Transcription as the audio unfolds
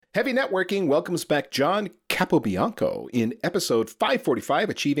Heavy Networking welcomes back John Capobianco. In episode 545,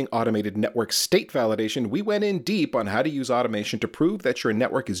 Achieving Automated Network State Validation, we went in deep on how to use automation to prove that your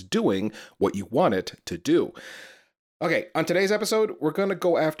network is doing what you want it to do. Okay, on today's episode, we're going to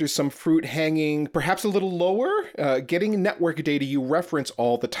go after some fruit hanging perhaps a little lower, getting network data you reference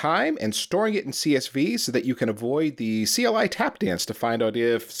all the time and storing it in CSV so that you can avoid the CLI tap dance to find out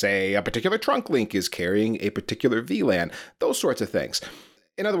if, say, a particular trunk link is carrying a particular VLAN, those sorts of things.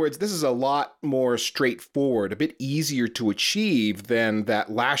 In other words, this is a lot more straightforward, a bit easier to achieve than that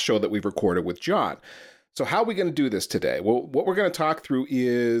last show that we've recorded with John. So how are we going to do this today? Well, what we're going to talk through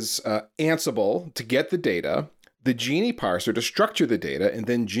is Ansible to get the data, the Genie parser to structure the data, and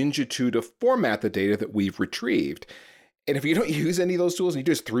then Jinja2 to format the data that we've retrieved. And if you don't use any of those tools and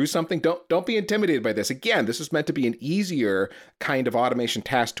you just threw something, don't be intimidated by this. Again, this is meant to be an easier kind of automation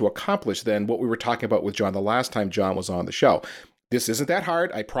task to accomplish than what we were talking about with John the last time John was on the show. This isn't that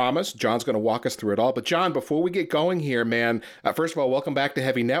hard, I promise. John's going to walk us through it all. But John, before we get going here, man, first of all, welcome back to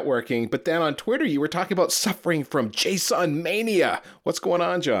Heavy Networking. But then on Twitter, you were talking about suffering from JSON mania. What's going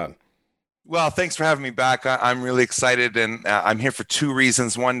on, John? Well, thanks for having me back. I'm really excited, and I'm here for two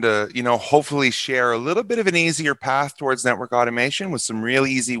reasons. One, to hopefully share a little bit of an easier path towards network automation with some real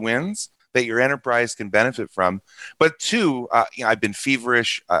easy wins that your enterprise can benefit from. But two, I've been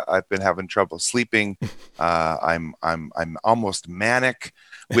feverish. I've been having trouble sleeping. I'm almost manic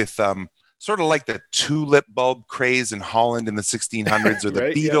with sort of like the tulip bulb craze in Holland in the 1600s, or the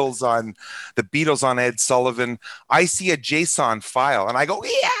right, Beatles on Ed Sullivan. I see a JSON file and I go,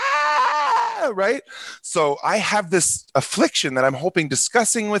 yeah. Right. So I have this affliction that I'm hoping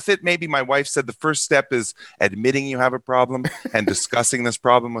discussing with it. Maybe my wife said the first step is admitting you have a problem and discussing this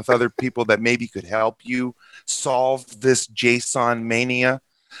problem with other people that maybe could help you solve this JSON mania.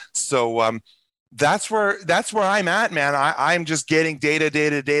 So that's where I'm at, man. I'm just getting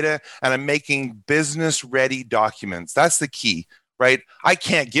data, and I'm making business ready documents. That's the key. Right? I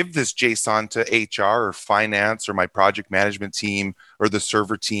can't give this JSON to HR or finance or my project management team or the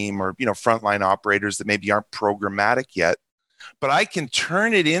server team or, frontline operators that maybe aren't programmatic yet, but I can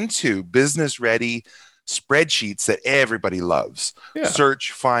turn it into business ready spreadsheets that everybody loves. Yeah.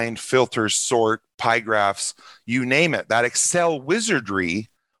 Search, find, filter, sort, pie graphs, you name it, that Excel wizardry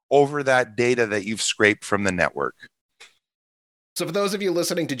over that data that you've scraped from the network. So for those of you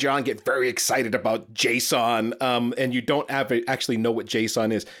listening to John get very excited about JSON, and you don't actually know what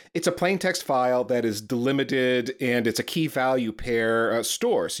JSON is, it's a plain text file that is delimited, and it's a key value pair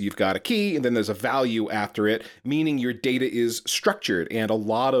store. So you've got a key, and then there's a value after it, meaning your data is structured. And a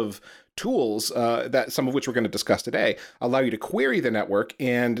lot of tools, that some of which we're going to discuss today, allow you to query the network,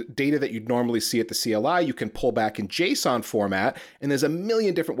 and data that you'd normally see at the CLI, you can pull back in JSON format. And there's a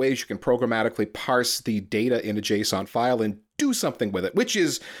million different ways you can programmatically parse the data in a JSON file and do something with it, which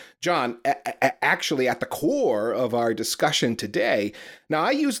is, John, actually at the core of our discussion today. Now, I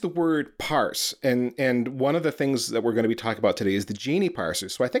use the word parse, and one of the things that we're going to be talking about today is the Genie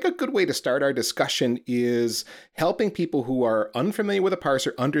parser. So I think a good way to start our discussion is helping people who are unfamiliar with a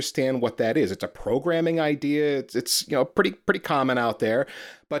parser understand what that is. It's a programming idea. It's pretty common out there,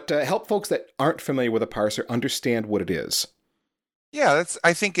 but help folks that aren't familiar with a parser understand what it is. Yeah,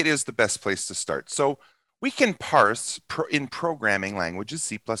 I think it is the best place to start. So we can parse in programming languages,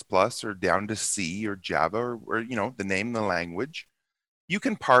 C++ or down to C or Java or the name of the language. You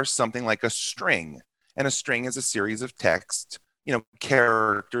can parse something like a string, and a string is a series of text,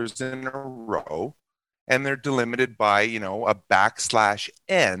 characters in a row, and they're delimited by, a \n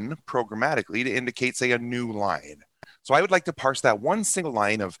programmatically to indicate, say, a new line. So I would like to parse that one single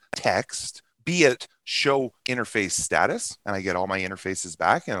line of text, be it show interface status, and I get all my interfaces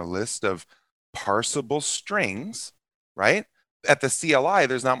back in a list of parsable strings, right? At the CLI,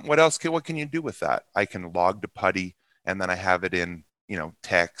 there's not, what can you do with that? I can log to PuTTY, and then I have it in,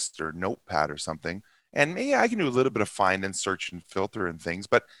 text or notepad or something. And maybe I can do a little bit of find and search and filter and things,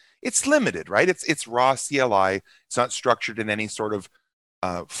 but it's limited, right? It's raw CLI. It's not structured in any sort of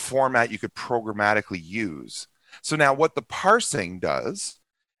format you could programmatically use. So now what the parsing does,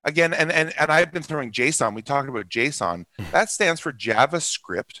 again, and I've been throwing JSON. We talked about JSON. That stands for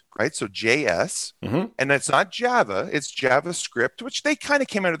JavaScript, right? So JS, and it's not Java, it's JavaScript, which they kind of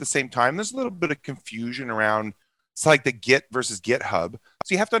came out at the same time. There's a little bit of confusion around, it's like the Git versus GitHub.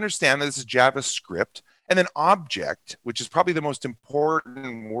 So you have to understand that this is JavaScript. And then object, which is probably the most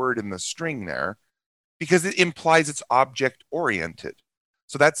important word in the string there, because it implies it's object-oriented.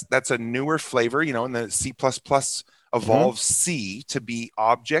 So that's a newer flavor, in the C++ evolve C to be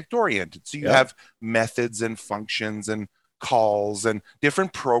object-oriented. So you have methods and functions and calls and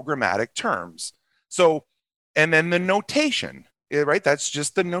different programmatic terms. So, and then the notation. right? That's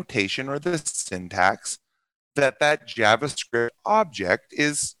just the notation or the syntax that JavaScript object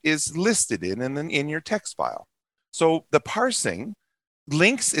is listed in your text file. So the parsing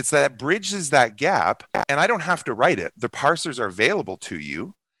links, it's that bridges that gap, and I don't have to write it. The parsers are available to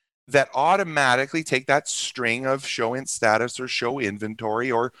you that automatically take that string of show int status or show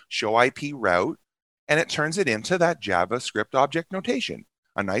inventory or show IP route, and it turns it into that JavaScript object notation,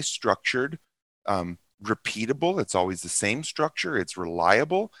 a nice structured, repeatable. It's always the same structure. It's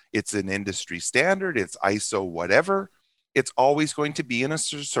reliable. It's an industry standard. It's ISO whatever. It's always going to be in a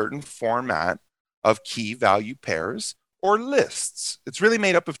certain format of key value pairs or lists. It's really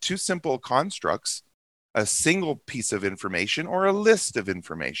made up of two simple constructs, a single piece of information or a list of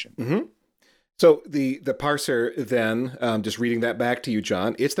information. Mm-hmm. So the parser then, just reading that back to you,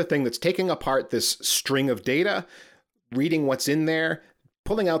 John, it's the thing that's taking apart this string of data, reading what's in there,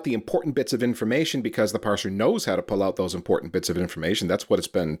 pulling out the important bits of information because the parser knows how to pull out those important bits of information. That's what it's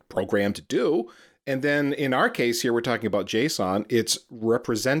been programmed to do. And then in our case here, we're talking about JSON. It's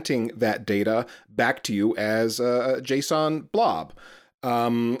representing that data back to you as a JSON blob,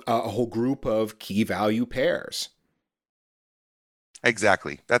 a whole group of key value pairs.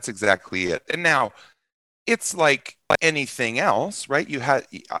 Exactly. That's exactly it. And now it's like anything else, right?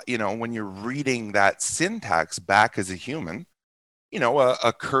 When you're reading that syntax back as a human,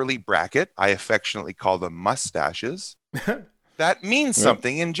 a curly bracket, I affectionately call them mustaches. That means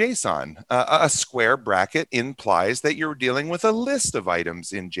something in JSON. A square bracket implies that you're dealing with a list of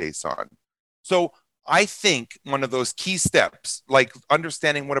items in JSON. So I think one of those key steps, like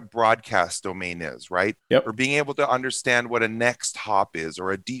understanding what a broadcast domain is, right? Yep. Or being able to understand what a next hop is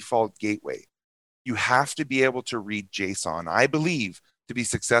or a default gateway. You have to be able to read JSON, I believe, to be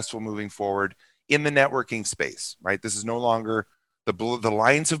successful moving forward in the networking space, right? This is no longer the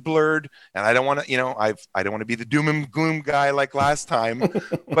lines have blurred, and I don't want to, I don't want to be the doom and gloom guy like last time,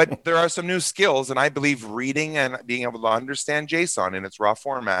 but there are some new skills, and I believe reading and being able to understand JSON in its raw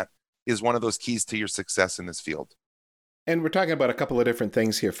format is one of those keys to your success in this field. And we're talking about a couple of different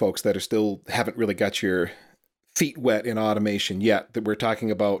things here, folks, that are still haven't really got your feet wet in automation yet. That we're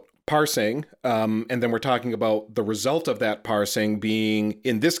talking about parsing, and then we're talking about the result of that parsing being,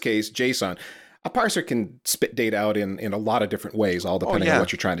 in this case, JSON. A parser can spit data out in a lot of different ways, all depending on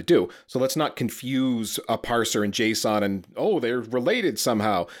what you're trying to do. So let's not confuse a parser and JSON and, they're related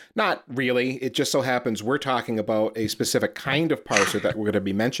somehow. Not really. It just so happens we're talking about a specific kind of parser that we're going to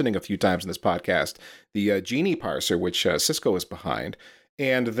be mentioning a few times in this podcast, the Genie parser, which Cisco is behind.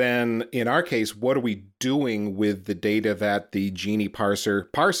 And then in our case, what are we doing with the data that the Genie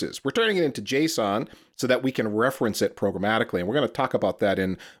parser parses? We're turning it into JSON so that we can reference it programmatically. And we're going to talk about that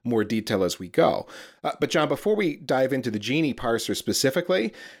in more detail as we go. But John, before we dive into the Genie parser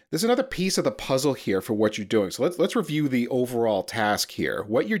specifically, there's another piece of the puzzle here for what you're doing. So let's review the overall task here.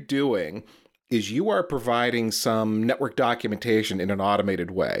 What you're doing is you are providing some network documentation in an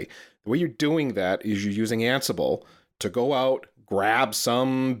automated way. The way you're doing that is you're using Ansible to go out, grab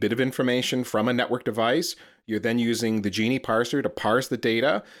some bit of information from a network device. You're then using the Genie parser to parse the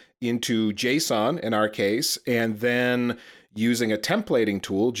data into JSON, in our case, and then using a templating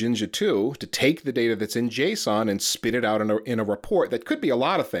tool, Jinja2, to take the data that's in JSON and spit it out in a report that could be a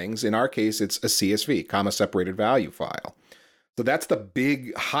lot of things. In our case, it's a CSV, comma-separated value file. So that's the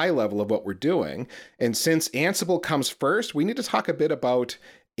big high level of what we're doing. And since Ansible comes first, we need to talk a bit about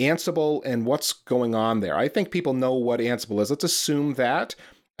Ansible and what's going on there. I think people know what Ansible is. Let's assume that.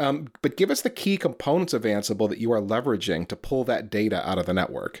 But give us the key components of Ansible that you are leveraging to pull that data out of the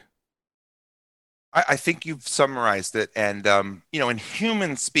network. I think you've summarized it, and in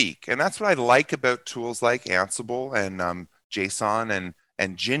human speak, and that's what I like about tools like Ansible and JSON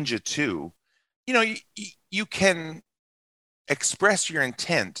and Jinja2. You can express your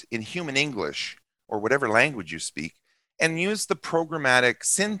intent in human English or whatever language you speak, and use the programmatic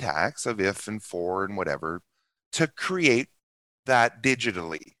syntax of if and for and whatever to create that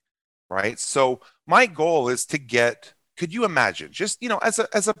digitally, right? So my goal is to get, could you imagine, just, as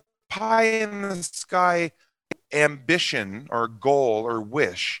a pie in the sky ambition or goal or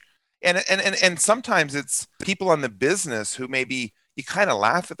wish, and sometimes it's people on the business who maybe you kind of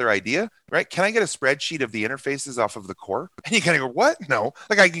laugh at their idea, right? Can I get a spreadsheet of the interfaces off of the core? And you kind of go, what? No,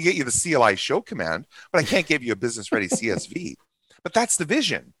 like I can get you the CLI show command, but I can't give you a business ready CSV. But that's the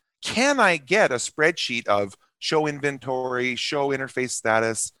vision. Can I get a spreadsheet of show inventory, show interface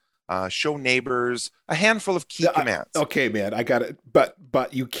status, show neighbors, a handful of key commands. Okay, man, I got it.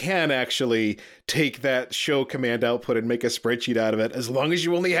 But you can actually take that show command output and make a spreadsheet out of it, as long as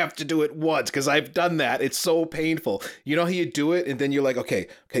you only have to do it once. Because I've done that. It's so painful. You know how you do it, and then you're like, okay,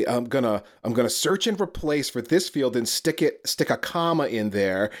 I'm gonna search and replace for this field and stick a comma in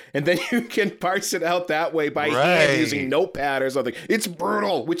there, and then you can parse it out that way by hand using Notepad or something. It's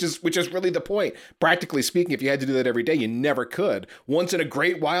brutal, which is really the point. Practically speaking, if you had to do that every day, you never could. Once in a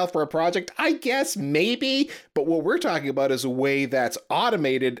great while for a project, I guess maybe, but what we're talking about is a way that's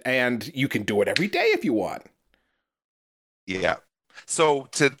automated and you can do it every day if you want. Yeah. So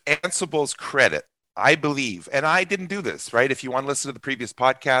to Ansible's credit, I believe, and I didn't do this, right? If you want to listen to the previous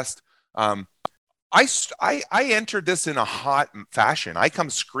podcast, I entered this in a hot fashion. I come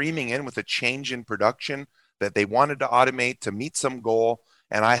screaming in with a change in production that they wanted to automate to meet some goal,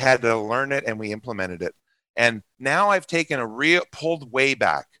 and I had to learn it, and we implemented it. And now I've taken pulled way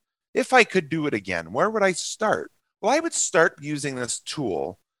back. If I could do it again, where would I start? Well, I would start using this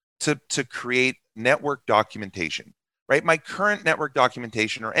tool to create network documentation, right? My current network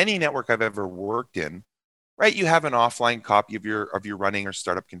documentation, or any network I've ever worked in, right? You have an offline copy of your running or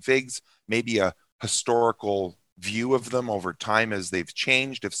startup configs, maybe a historical view of them over time as they've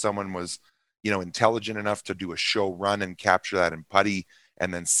changed. If someone was, intelligent enough to do a show run and capture that in PuTTY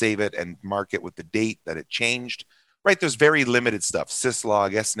and then save it and mark it with the date that it changed, right? There's very limited stuff,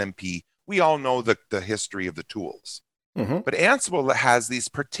 syslog, SNMP. We all know the history of the tools. Mm-hmm. But Ansible has these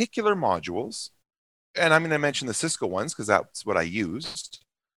particular modules, and I'm going to mention the Cisco ones because that's what I used.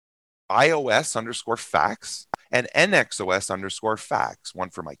 iOS_facts and NXOS_facts. One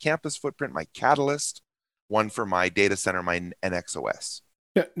for my campus footprint, my Catalyst, one for my data center, my NXOS.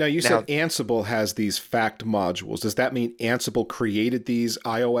 Now, you said Ansible has these fact modules. Does that mean Ansible created these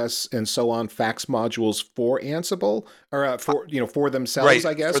iOS and so on facts modules for Ansible, or for themselves, right,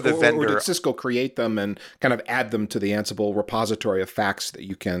 I guess? For the vendor. Or did Cisco create them and kind of add them to the Ansible repository of facts that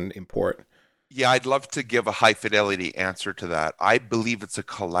you can import? Yeah, I'd love to give a high fidelity answer to that. I believe it's a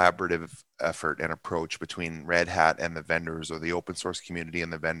collaborative effort and approach between Red Hat and the vendors, or the open source community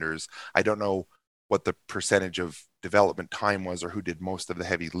and the vendors. I don't know what the percentage of development time was or who did most of the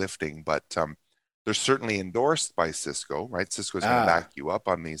heavy lifting, but they're certainly endorsed by Cisco, right? Cisco's going to back you up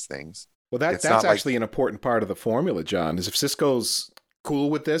on these things. Well, that's actually an important part of the formula, John, is if Cisco's cool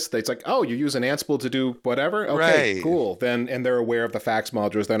with this, it's like, oh, you're using Ansible to do whatever? Okay, right. Cool. Then, and they're aware of the facts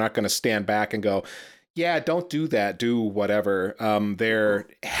modules. They're not going to stand back and go, yeah, don't do that, do whatever. They're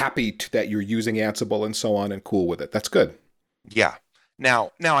happy that you're using Ansible and so on and cool with it. That's good. Yeah.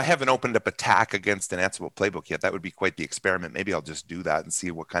 Now I haven't opened up attack against an Ansible playbook yet. That would be quite the experiment. Maybe I'll just do that and see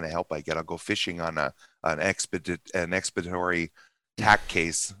what kind of help I get. I'll go fishing on an expeditory attack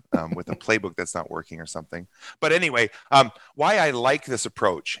case with a playbook that's not working or something. But anyway, why I like this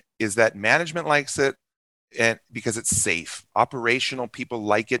approach is that management likes it, and because it's safe. Operational people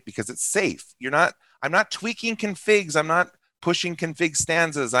like it because it's safe. I'm not tweaking configs. I'm not pushing config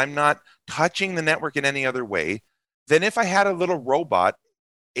stanzas. I'm not touching the network in any other way than if I had a little robot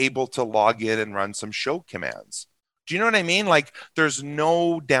able to log in and run some show commands. Do you know what I mean? Like, there's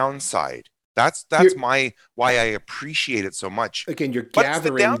no downside. That's why I appreciate it so much. Again, you're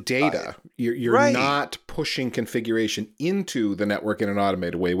gathering data. You're right. Not pushing configuration into the network in an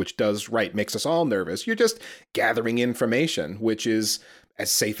automated way, which makes us all nervous. You're just gathering information, which is as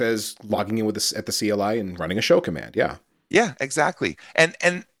safe as logging in at the CLI and running a show command. Yeah. Yeah, exactly.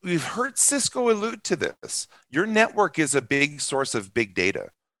 And we've heard Cisco allude to this. Your network is a big source of big data,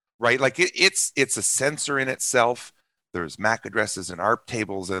 right? Like it's a sensor in itself. There's MAC addresses and ARP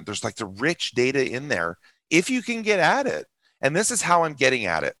tables, and there's like the rich data in there if you can get at it. And this is how I'm getting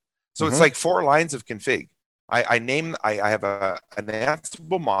at it. So It's like 4 lines of config. I have an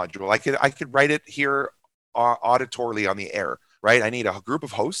Ansible module. I could write it here auditorily on the air. Right? I need a group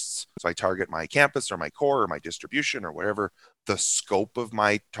of hosts. So I target my campus or my core or my distribution or wherever the scope of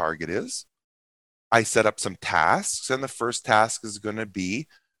my target is. I set up some tasks, and the first task is going to be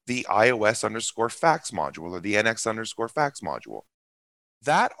the iOS_facts module or the NX_facts module.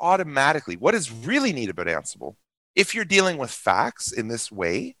 That automatically, what is really neat about Ansible, if you're dealing with facts in this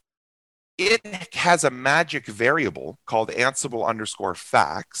way, it has a magic variable called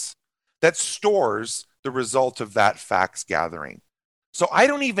Ansible_facts that stores the result of that facts gathering. So I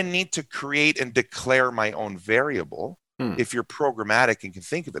don't even need to create and declare my own variable. If you're programmatic and can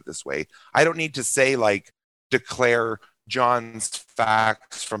think of it this way, I don't need to say like declare John's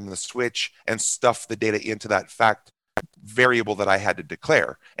facts from the switch and stuff the data into that fact variable that I had to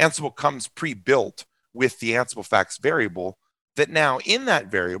declare. Ansible comes pre-built with the Ansible facts variable that now in that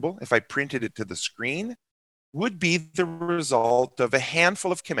variable, if I printed it to the screen, would be the result of a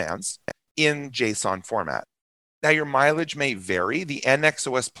handful of commands in JSON format. Now, your mileage may vary. The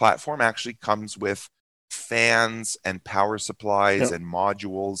NXOS platform actually comes with fans and power supplies and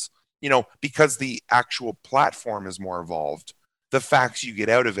modules, because the actual platform is more evolved. The facts you get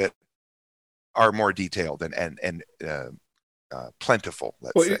out of it are more detailed and plentiful,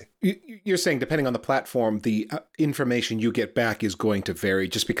 let's say. You're saying depending on the platform, the information you get back is going to vary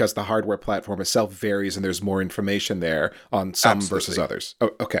just because the hardware platform itself varies and there's more information there on some versus others.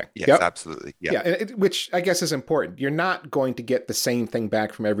 Oh, okay. Yes, absolutely. Yeah, which I guess is important. You're not going to get the same thing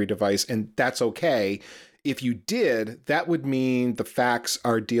back from every device, and that's okay. If you did, that would mean the facts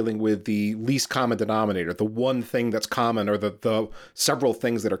are dealing with the least common denominator, the one thing that's common, or the several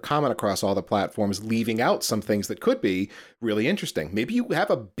things that are common across all the platforms, leaving out some things that could be really interesting. Maybe you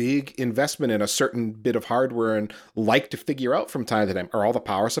have a big investment in a certain bit of hardware and like to figure out from time to time, are all the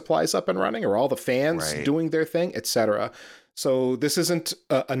power supplies up and running? Are all the fans doing their thing, etc.? So this isn't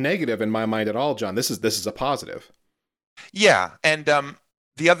a negative in my mind at all, John. This is a positive. Yeah, and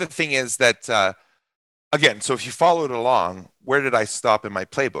the other thing is that... Again, so if you followed along, where did I stop in my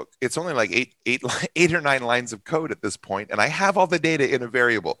playbook? It's only like eight or 9 lines of code at this point, and I have all the data in a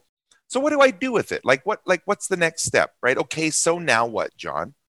variable. So what do I do with it? What's the next step, right? Okay, so now what,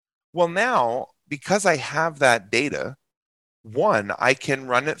 John? Well, now, because I have that data, one, I can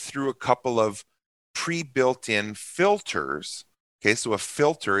run it through a couple of pre-built-in filters. Okay, so a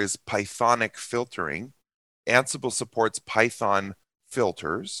filter is Pythonic filtering. Ansible supports Python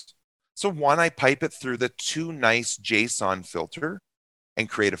filters. So one, I pipe it through the toNice JSON filter and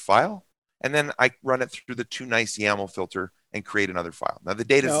create a file. And then I run it through the toNice YAML filter and create another file. Now the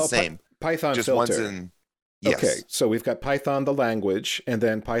data is the same. Python just filter. One's in. Yes. Okay, so we've got Python, the language, and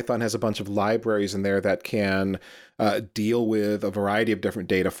then Python has a bunch of libraries in there that can deal with a variety of different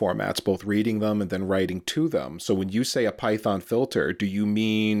data formats, both reading them and then writing to them. So when you say a Python filter, do you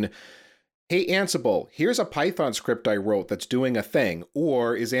mean, hey, Ansible, here's a Python script I wrote that's doing a thing?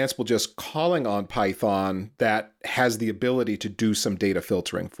 Or is Ansible just calling on Python that has the ability to do some data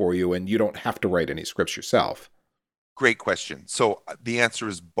filtering for you and you don't have to write any scripts yourself? Great question. So the answer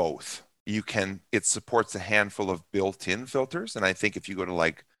is both. It supports a handful of built-in filters. And I think if you go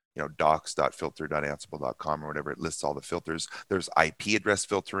to docs.filter.ansible.com or whatever, it lists all the filters. There's IP address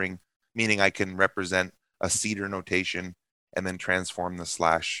filtering, meaning I can represent a CEDAR notation and then transform the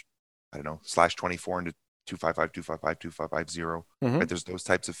 /24 into 255.255.255.0. Right? There's those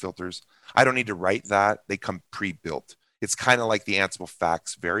types of filters. I don't need to write that. They come pre-built. It's kind of like the Ansible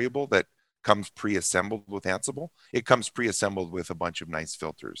facts variable that comes pre-assembled with Ansible. It comes pre-assembled with a bunch of nice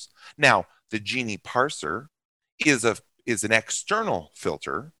filters. Now, the Genie parser is an external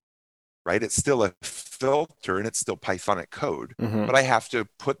filter, right? It's still a filter and it's still Pythonic code, but I have to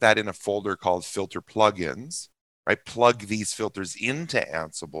put that in a folder called filter plugins, right? Plug these filters into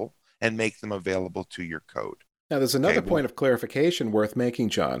Ansible and make them available to your code. Now, there's another point of clarification worth making,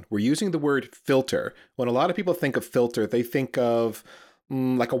 John. We're using the word filter. When a lot of people think of filter, they think of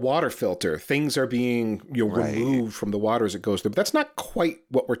like a water filter. Things are being removed from the water as it goes through. But that's not quite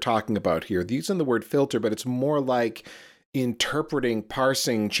what we're talking about here. They're using the word filter, but it's more like interpreting,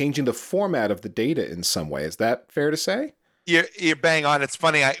 parsing, changing the format of the data in some way. Is that fair to say? You're bang on. It's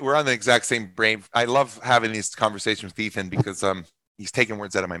funny. We're on the exact same brain. I love having these conversations with Ethan because he's taking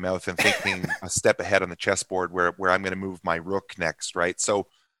words out of my mouth and thinking a step ahead on the chessboard where I'm going to move my rook next, right? So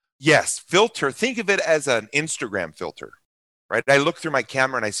yes, filter, think of it as an Instagram filter, right? I look through my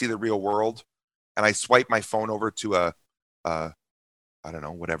camera and I see the real world and I swipe my phone over to a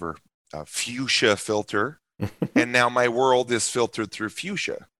fuchsia filter. And now my world is filtered through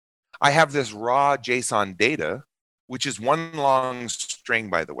fuchsia. I have this raw JSON data, which is one long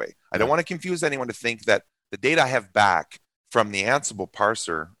string, by the way. I don't want to confuse anyone to think that the data I have back from the Ansible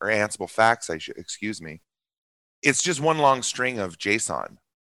parser or Ansible facts, it's just one long string of JSON.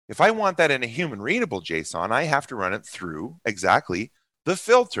 If I want that in a human readable JSON, I have to run it through exactly the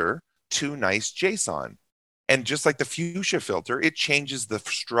filter toNice JSON. And just like the fuchsia filter, it changes the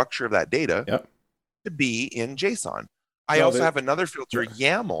structure of that data to be in JSON. I also have another filter,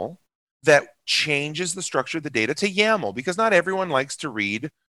 YAML, that changes the structure of the data to YAML because not everyone likes to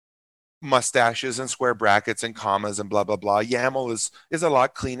read mustaches and square brackets and commas and blah, blah, blah. YAML is a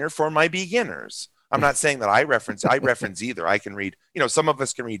lot cleaner for my beginners. I'm not saying that I reference either. I can read, some of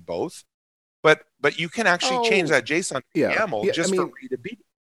us can read both, but you can actually change that JSON to YAML for readability.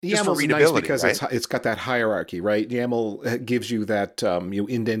 YAML's nice because it's got that hierarchy, right? YAML gives you that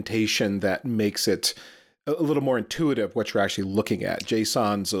indentation that makes it a little more intuitive what you're actually looking at.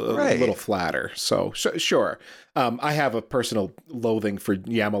 JSON's a little Right. flatter. So sure. I have a personal loathing for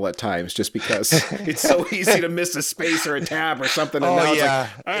YAML at times just because it's so easy to miss a space or a tab or something. And Oh now it's like,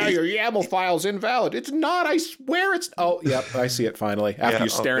 yeah. your YAML file's invalid. It's not. I swear it's. Oh, yep. I see it finally after Yeah. you're Oh,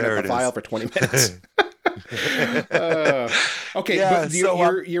 staring at there the it file is. for 20 minutes. Okay, Yeah. but So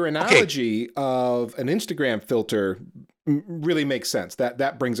your okay. analogy of an Instagram filter really makes sense.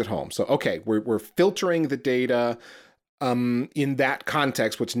 That brings it home. So okay, we're filtering the data in that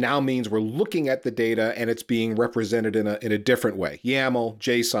context, which now means we're looking at the data and it's being represented in a different way. YAML,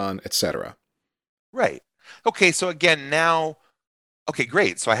 JSON, etc. Right. Okay. So again, now, okay,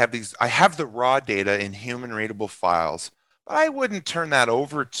 great. So I have the raw data in human readable files, but I wouldn't turn that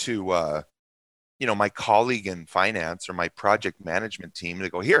over to, my colleague in finance or my project management team to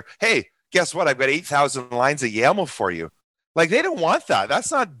go, here, hey, guess what? I've got 8,000 lines of YAML for you. Like, they don't want that.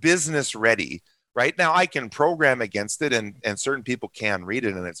 That's not business ready. Right now, I can program against it, and certain people can read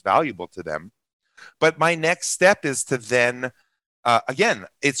it, and it's valuable to them. But my next step is to then, again,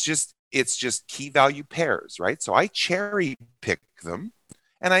 it's just key value pairs, right? So I cherry pick them,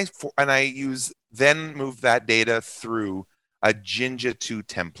 and I use then move that data through a Jinja2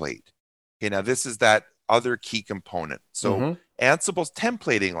 template. Okay, now this is that other key component. So Mm-hmm. Ansible's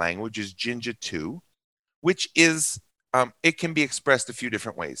templating language is Jinja2, which is it can be expressed a few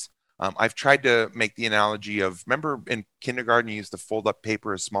different ways. I've tried to make the analogy of, remember in kindergarten you used to fold up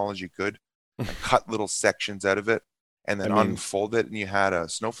paper as small as you could and cut little sections out of it and I then mean, unfold it and you had a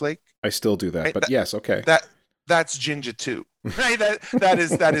snowflake, I still do that, right? but yes, okay. That's Jinja2, right? That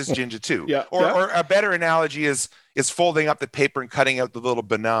is Jinja2. Yeah, Or yeah. or a better analogy is folding up the paper and cutting out the little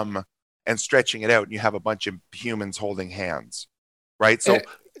benum and stretching it out, and you have a bunch of humans holding hands, right? Eh, So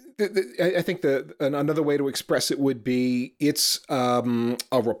I think another way to express it would be it's a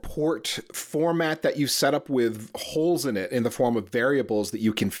report format that you set up with holes in it in the form of variables that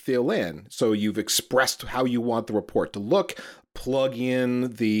you can fill in. So you've expressed how you want the report to look, plug in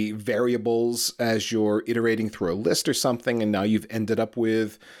the variables as you're iterating through a list or something, and now you've ended up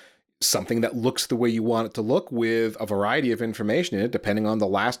with something that looks the way you want it to look with a variety of information in it, depending on the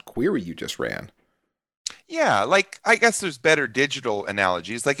last query you just ran. yeah, like I guess there's better digital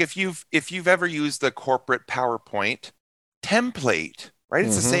analogies. Like if you've ever used a corporate PowerPoint template, right?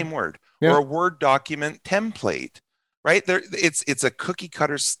 It's the Mm-hmm. same word, or Yeah. a Word document template, right? It's a cookie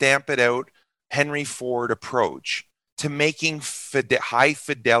cutter stamp it out Henry Ford approach to making high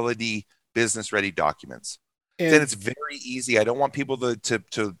fidelity business ready documents. Then And it's very easy. I don't want people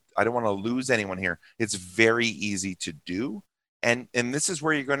to I don't want to lose anyone here. It's very easy to do. And this is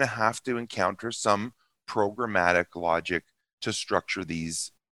where you're going to have to encounter some programmatic logic to structure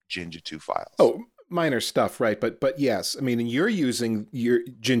these Jinja2 files. oh, minor stuff, right? But yes, I mean, you're using your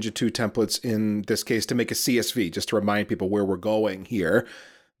Jinja2 templates in this case to make a CSV, just to remind people where we're going here.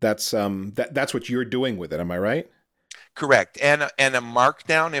 That's what you're doing with it. Am I right? Correct. And a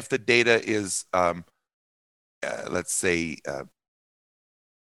markdown if the data is let's say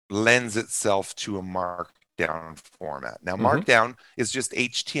lends itself to a markdown format. Now, Mm-hmm. markdown is just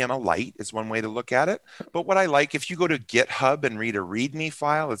HTML light is one way to look at it. But what I like, if you go to GitHub and read a README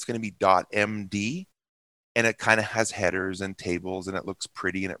file, it's going to be .md, and it kind of has headers and tables, and it looks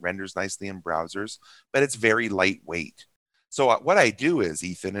pretty, and it renders nicely in browsers, but it's very lightweight. So what I do is,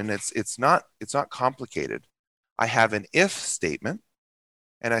 Ethan, and it's not complicated. I have an if statement,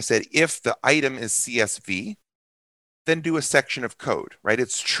 and I said if the item is CSV, then do a section of code, right?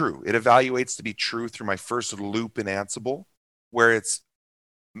 It's true. It evaluates to be true through my first loop in Ansible, where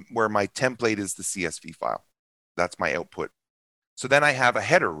my template is the CSV file. That's my output. So then I have a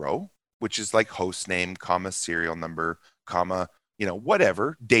header row, which is like host name, comma, serial number, comma,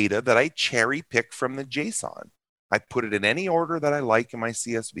 whatever data that I cherry pick from the JSON. I put it in any order that I like in my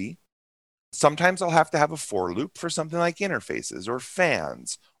CSV. Sometimes I'll have to have a for loop for something like interfaces or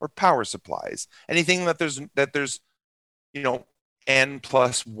fans or power supplies, anything that there's n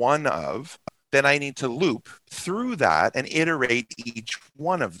plus one of. Then I need to loop through that and iterate each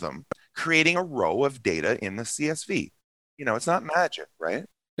one of them, creating a row of data in the CSV. It's not magic, right?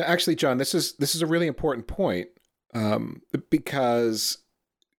 Now, actually, John, this is a really important point because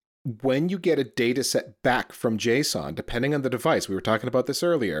when you get a data set back from JSON, depending on the device, we were talking about this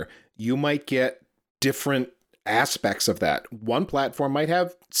earlier, you might get different aspects of that. One platform might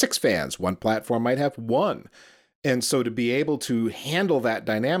have 6 fans, one platform might have one. And so to be able to handle that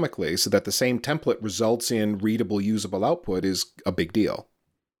dynamically so that the same template results in readable, usable output is a big deal.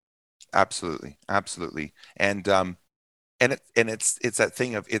 Absolutely, absolutely. And it's that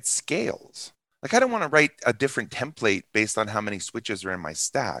thing of it scales. Like I don't want to write a different template based on how many switches are in my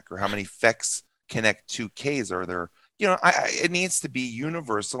stack or how many FEX connect two Ks, or they're, it needs to be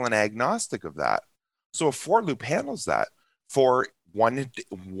universal and agnostic of that. So a for loop handles that for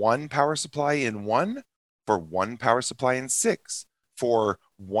one power supply in one, for one power supply in six, for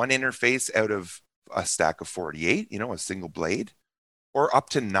one interface out of a stack of 48, a single blade, or up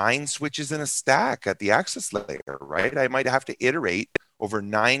to 9 switches in a stack at the access layer, right? I might have to iterate over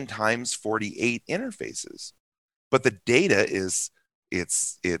 9 times 48 interfaces. But the data is,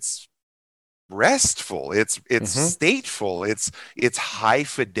 it's restful, it's stateful, it's high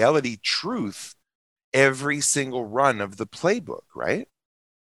fidelity truth every single run of the playbook, right?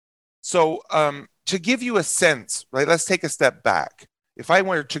 So to give you a sense, right, let's take a step back. If I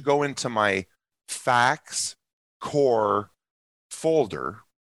were to go into my facts core folder,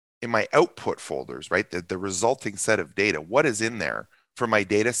 in my output folders, right, the resulting set of data, what is in there for my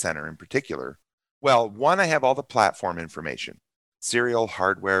data center in particular? Well, one, I have all the platform information: serial,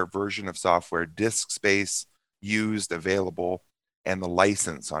 hardware, version of software, disk space used, available, and the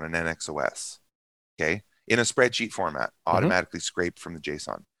license on an NXOS, okay, in a spreadsheet format, automatically scraped from the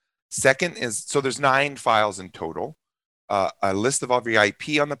JSON. Second is, so there's 9 files in total, a list of all your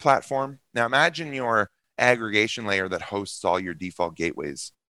IP on the platform. Now imagine your aggregation layer that hosts all your default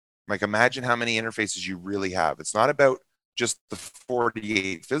gateways. Like, imagine how many interfaces you really have. It's not about just the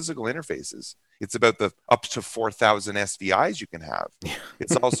 48 physical interfaces. It's about the up to 4,000 SVIs you can have.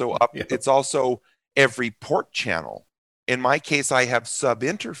 It's also it's also every port channel. In my case, I have sub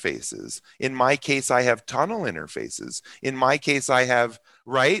interfaces. In my case, I have tunnel interfaces. In my case, I have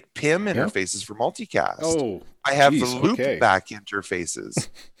PIM interfaces for multicast. Oh, I have the loop back interfaces.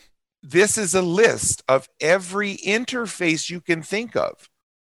 This is a list of every interface you can think of.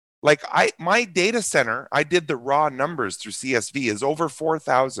 Like, my data center, I did the raw numbers through CSV, is over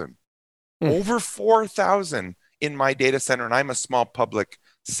 4,000. Over 4,000 in my data center, and I'm a small public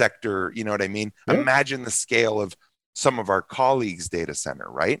sector, you know what I mean? Yeah. Imagine the scale of some of our colleagues' data center,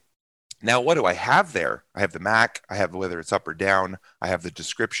 right? Now, what do I have there? I have the MAC, I have whether it's up or down, I have the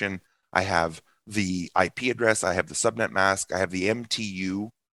description, I have the IP address, I have the subnet mask, I have the MTU,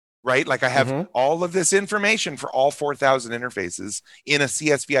 right? Like, I have all of this information for all 4,000 interfaces in a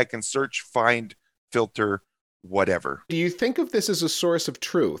CSV. I can search, find, filter, whatever. Do you think of this as a source of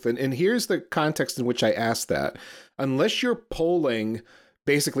truth? And here's the context in which I ask that. Unless you're polling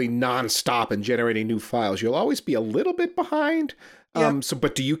basically nonstop and generating new files, you'll always be a little bit behind. Yeah.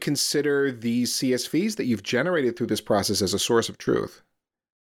 But do you consider these CSVs that you've generated through this process as a source of truth?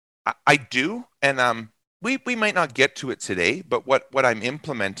 I do. And we might not get to it today, but what I'm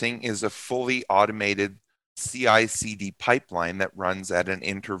implementing is a fully automated CI/CD pipeline that runs at an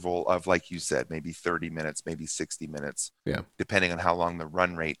interval of, like you said, maybe 30 minutes, maybe 60 minutes, depending on how long the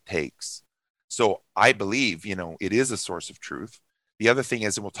run rate takes. So I believe, it is a source of truth. The other thing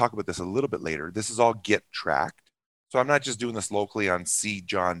is, and we'll talk about this a little bit later, this is all Git tracked. So I'm not just doing this locally on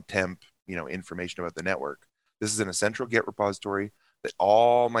cjon temp, information about the network. This is in a central Git repository that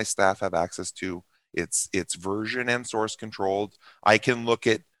all my staff have access to. It's version and source controlled. I can look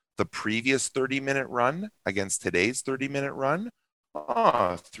at the previous 30-minute run against today's 30-minute run.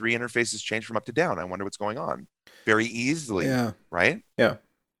 3 interfaces changed from up to down. I wonder what's going on. Very easily, right? Yeah.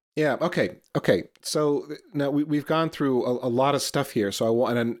 Okay. So now we've gone through a lot of stuff here. So I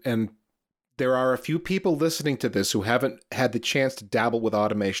want, and there are a few people listening to this who haven't had the chance to dabble with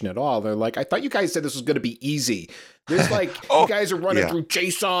automation at all. They're like, I thought you guys said this was going to be easy. There's like, you guys are running through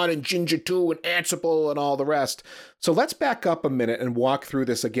JSON and Jinja2 and Ansible and all the rest. So let's back up a minute and walk through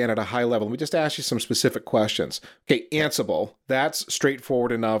this again at a high level. Let me just ask you some specific questions. Okay, Ansible, that's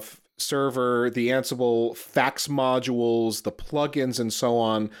straightforward enough. Server, the Ansible fax modules, the plugins, and so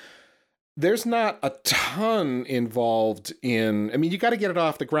on. There's not a ton involved in, you got to get it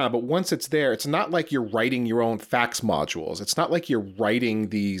off the ground, but once it's there, it's not like you're writing your own fax modules. It's not like you're writing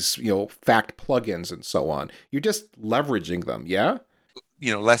these, fact plugins and so on. You're just leveraging them, yeah?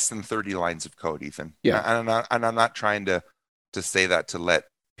 Less than 30 lines of code, Ethan. Yeah. And I'm not trying to say that to let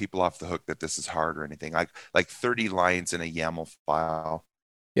people off the hook that this is hard or anything. Like 30 lines in a YAML file,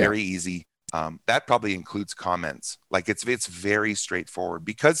 very easy. That probably includes comments. Like, it's very straightforward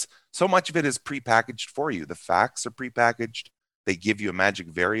because so much of it is prepackaged for you. The facts are prepackaged. They give you a magic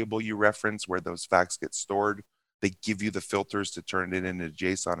variable you reference where those facts get stored. They give you the filters to turn it into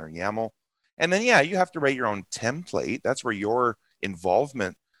JSON or YAML. And then, you have to write your own template. That's where your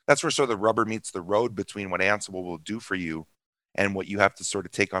involvement, that's where sort of the rubber meets the road between what Ansible will do for you and what you have to sort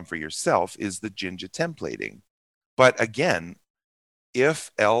of take on for yourself is the Jinja templating. But again,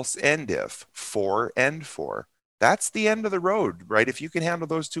 if, else, and if, for, and for, that's the end of the road, right? If you can handle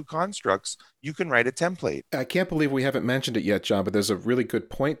those two constructs, you can write a template. I can't believe we haven't mentioned it yet, John, but there's a really good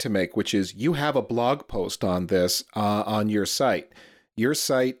point to make, which is you have a blog post on this on your site. Your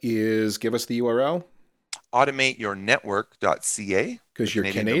site is, give us the URL. Automateyournetwork.ca. Because you're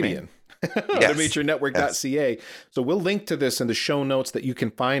Canadian. Yes. Automateyournetwork.ca. So we'll link to this in the show notes that you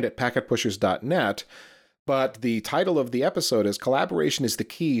can find at packetpushers.net. But the title of the episode is Collaboration is the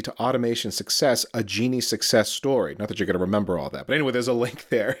Key to Automation Success, a Genie Success Story. Not that you're going to remember all that. But anyway, there's a link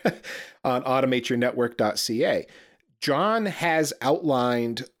there on automateyournetwork.ca. John has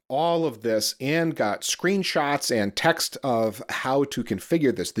outlined all of this and got screenshots and text of how to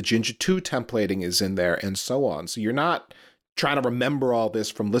configure this. The Jinja2 templating is in there and so on. So you're not trying to remember all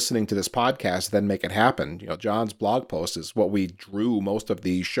this from listening to this podcast, then make it happen. John's blog post is what we drew most of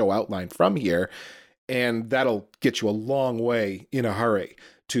the show outline from here. And that'll get you a long way in a hurry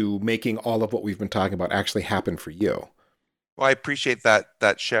to making all of what we've been talking about actually happen for you. Well, I appreciate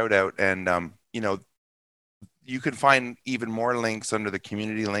that shout out. And, you can find even more links under the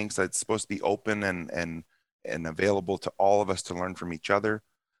community links that's supposed to be open and available to all of us to learn from each other.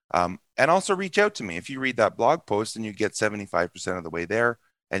 And also reach out to me. If you read that blog post and you get 75% of the way there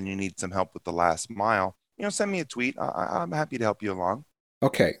and you need some help with the last mile, send me a tweet. I'm happy to help you along.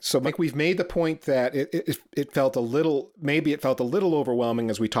 Okay, so Mike, we've made the point that it felt a little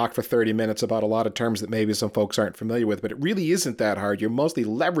overwhelming as we talked for 30 minutes about a lot of terms that maybe some folks aren't familiar with, but it really isn't that hard. You're mostly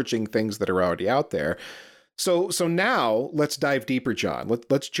leveraging things that are already out there. So now let's dive deeper, John.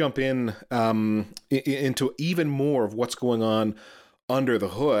 Let's jump in into even more of what's going on under the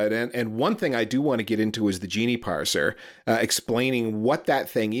hood. And one thing I do want to get into is the Genie parser, explaining what that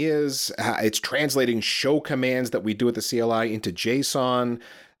thing is. It's translating show commands that we do at the CLI into JSON.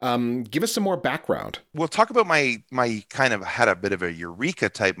 Give us some more background. We'll talk about my kind of had a bit of a eureka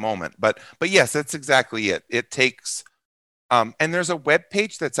type moment, but yes, that's exactly it. It takes, and there's a web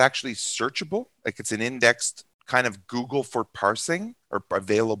page that's actually searchable. Like it's an indexed kind of Google for parsing or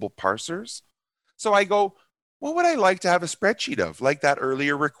available parsers. So I go, what would I like to have a spreadsheet of? Like that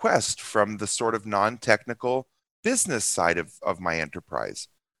earlier request from the sort of non-technical business side of my enterprise.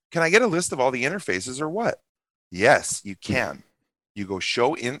 Can I get a list of all the interfaces or what? Yes, you can. You go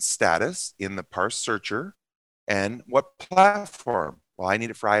show int status in the parse searcher and what platform? Well, I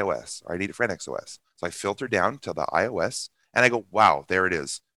need it for iOS or I need it for NXOS. So I filter down to the iOS and I go, wow, there it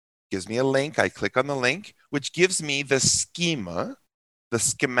is. Gives me a link. I click on the link, which gives me the schema, the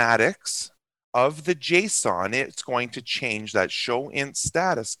schematics of the JSON it's going to change that show int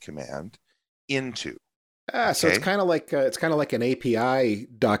status command into. So it's kind of like an API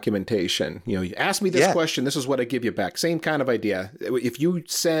documentation. You ask me this question, this is what I give you back. Same kind of idea. If you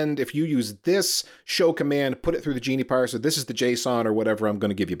use this show command, put it through the Genie parser, this is the JSON or whatever I'm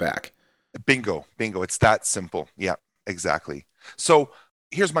going to give you back. Bingo. It's that simple. Yeah, exactly. So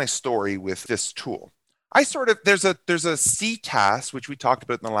here's my story with this tool. There's a CTAS, which we talked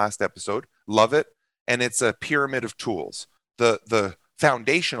about in the last episode. Love it. And it's a pyramid of tools. The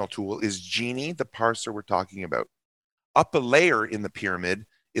foundational tool is Genie, the parser we're talking about. Up a layer in the pyramid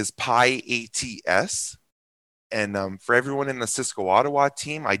is PyATS. And for everyone in the Cisco Ottawa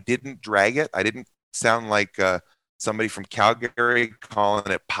team, I didn't drag it. I didn't sound like somebody from Calgary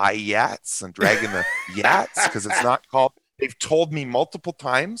calling it PyYats and dragging the Yats because it's not called. They've told me multiple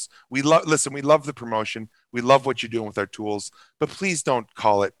times, we love the promotion. We love what you're doing with our tools, but please don't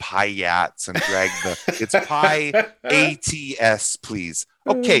call it PyYats and drag it's PyATS, please.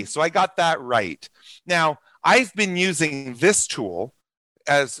 Okay, so I got that right. Now, I've been using this tool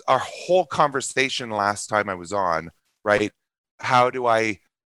as our whole conversation last time I was on, right? How do I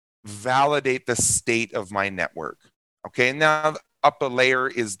validate the state of my network? Okay, now up a layer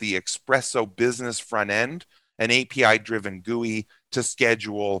is the Espresso business front end, an API-driven GUI to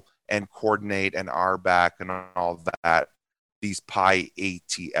schedule and coordinate and RBAC and all that, these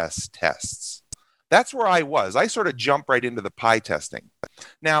PyATS tests. That's where I was. I sort of jumped right into the Pi testing.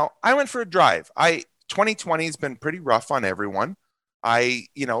 Now, I went for a drive. 2020 has been pretty rough on everyone.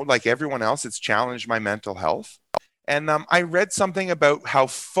 Like everyone else, it's challenged my mental health. And I read something about how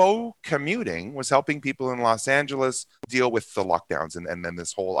faux commuting was helping people in Los Angeles deal with the lockdowns and then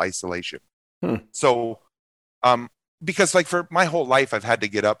this whole isolation. So, because like for my whole life, I've had to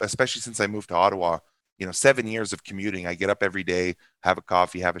get up, especially since I moved to Ottawa, 7 years of commuting. I get up every day, have a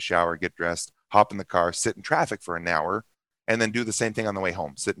coffee, have a shower, get dressed, hop in the car, sit in traffic for an hour, and then do the same thing on the way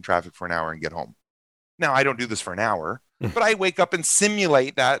home, sit in traffic for an hour and get home. Now, I don't do this for an hour, but I wake up and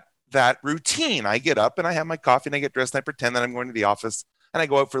simulate that routine. I get up and I have my coffee and I get dressed and I pretend that I'm going to the office and I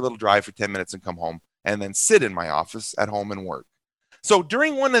go out for a little drive for 10 minutes and come home and then sit in my office at home and work. So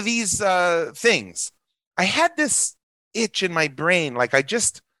during one of these things, I had this itch in my brain. Like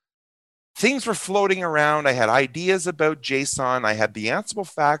things were floating around. I had ideas about JSON. I had the Ansible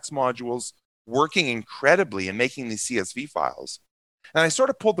facts modules working incredibly and making these CSV files. And I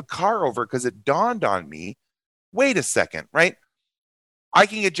sort of pulled the car over because it dawned on me, wait a second, right? I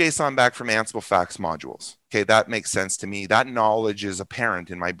can get JSON back from Ansible facts modules. Okay, that makes sense to me. That knowledge is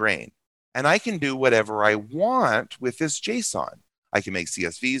apparent in my brain. And I can do whatever I want with this JSON. I can make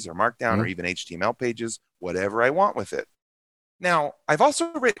CSVs or Markdown or even HTML pages, whatever I want with it. Now, I've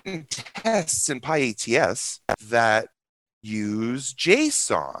also written tests in PyATS that use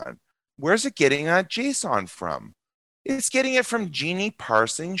JSON. Where's it getting that JSON from? It's getting it from Genie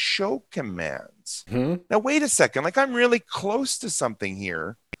parsing show commands. Now, wait a second. Like, I'm really close to something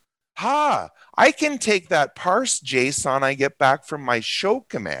here. I can take that parse JSON I get back from my show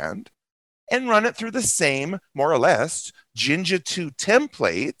command and run it through the same, more or less, Jinja2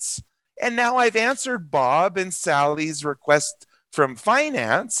 templates. And now I've answered Bob and Sally's request from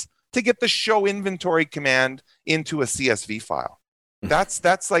finance to get the show inventory command into a CSV file.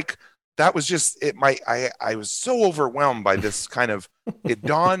 That was just it. I was so overwhelmed by this kind of, it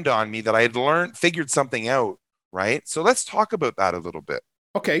dawned on me that I had figured something out, right? So let's talk about that a little bit.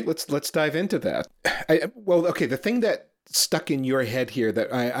 Okay, let's dive into that. The thing that stuck in your head here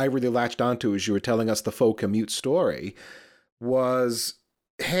that I really latched onto as you were telling us the faux commute story was,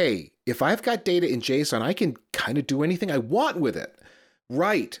 hey, if I've got data in JSON, I can kind of do anything I want with it.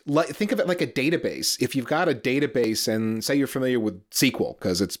 Right. Think of it like a database. If you've got a database and say you're familiar with SQL,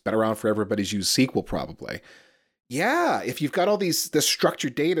 because it's been around for everybody's used SQL probably. Yeah, if you've got this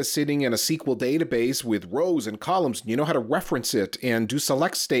structured data sitting in a SQL database with rows and columns, and you know how to reference it and do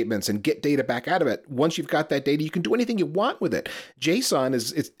select statements and get data back out of it. Once you've got that data, you can do anything you want with it. JSON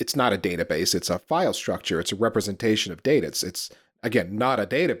it's not a database. It's a file structure. It's a representation of data. It's again, not a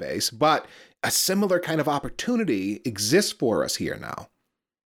database, but a similar kind of opportunity exists for us here now.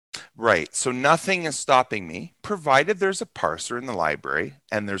 Right. So nothing is stopping me, provided there's a parser in the library,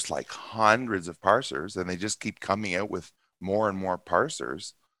 and there's like hundreds of parsers, and they just keep coming out with more and more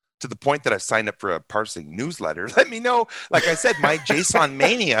parsers to the point that I've signed up for a parsing newsletter. Let me know. Like I said, my JSON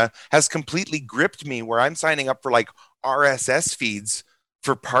mania has completely gripped me where I'm signing up for like RSS feeds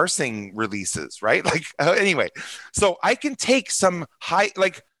for parsing releases, right? Anyway, so I can take some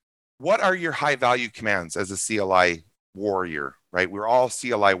what are your high value commands as a CLI warrior, right? We're all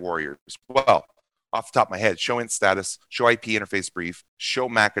CLI warriors. Well, off the top of my head, show int status, show IP interface brief, show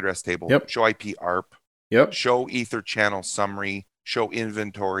MAC address table, show IP ARP, show ether channel summary, show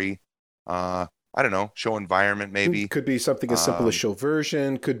inventory, I don't know, show environment maybe. Could be something as simple as show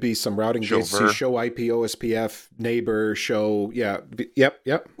version, could be some routing gates, show IP, OSPF, neighbor, show, yep.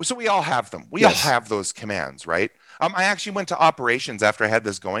 So we all have them. We all have those commands, right? I actually went to operations after I had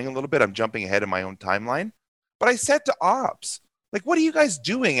this going a little bit. I'm jumping ahead of my own timeline. But I said to ops, like, what are you guys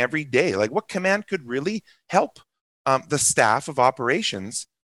doing every day? Like, what command could really help the staff of operations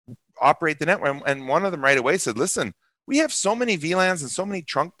operate the network? And one of them right away said, listen, we have so many VLANs and so many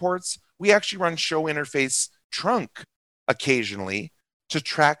trunk ports. We actually run show interface trunk occasionally to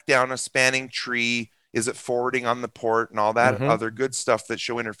track down a spanning tree. Is it forwarding on the port and all that other good stuff that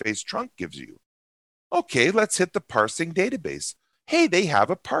show interface trunk gives you? Okay, let's hit the parsing database. Hey, they have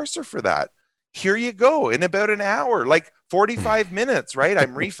a parser for that. Here you go in about an hour, like 45 minutes, right?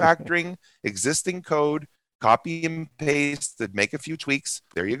 I'm refactoring existing code, copy and paste, make a few tweaks.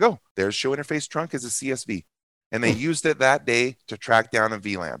 There you go. There's show interface trunk as a CSV. And they used it that day to track down a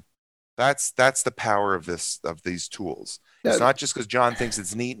VLAN. That's the power of these tools. It's not just because John thinks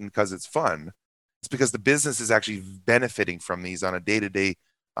it's neat and because it's fun. It's because the business is actually benefiting from these on a day-to-day,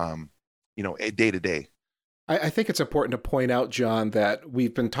 day-to-day. I think it's important to point out, John, that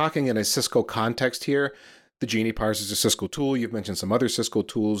we've been talking in a Cisco context here. The Genie parser is a Cisco tool. You've mentioned some other Cisco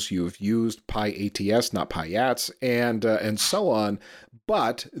tools. You've used PyATS, not PyATS, and so on.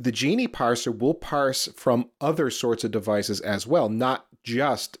 But the Genie parser will parse from other sorts of devices as well, not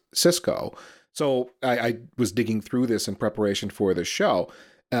just Cisco. So I was digging through this in preparation for the show.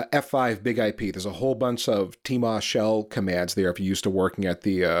 F5 Big IP. There's a whole bunch of TMOS shell commands there if you're used to working at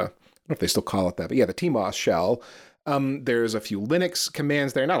the I don't know if they still call it that, but yeah, the TMOS shell. There's a few Linux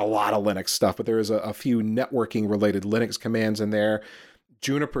commands there. Not a lot of Linux stuff, but there's a few networking-related Linux commands in there.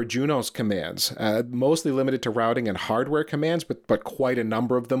 Juniper Junos commands, mostly limited to routing and hardware commands, but quite a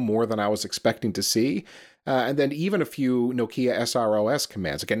number of them, more than I was expecting to see. And then even a few Nokia SROS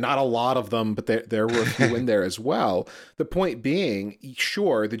commands. Again, not a lot of them, but there were a few in there as well. The point being,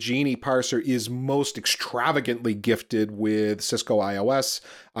 sure, the Genie parser is most extravagantly gifted with Cisco iOS,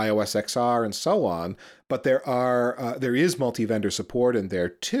 iOS XR, and so on. But there is multi-vendor support in there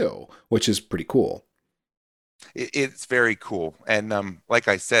too, which is pretty cool. It's very cool. And like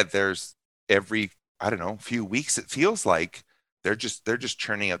I said, there's every, I don't know, few weeks it feels like they're just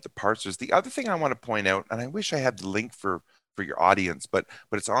churning out the parsers. The other thing I want to point out, and I wish I had the link for your audience, but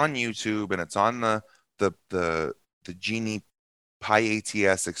it's on YouTube and it's on the Genie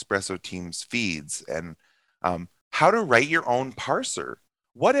PyATS Espresso Teams feeds, and how to write your own parser.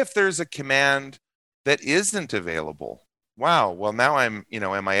 What if there's a command that isn't available? Wow. Well, now am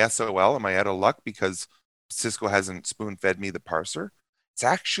I SOL? Am I out of luck because Cisco hasn't spoon fed me the parser? It's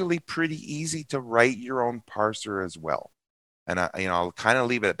actually pretty easy to write your own parser as well. And I'll kind of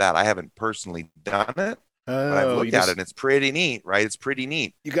leave it at that. I haven't personally done it, but I've Oh, looked at it and it's pretty neat, right? It's pretty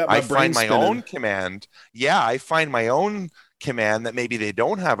neat. you got my I brain find my spinning. own command. Yeah, I find my own command that maybe they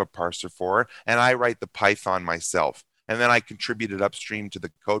don't have a parser for, and I write the Python myself. And then I contribute it upstream to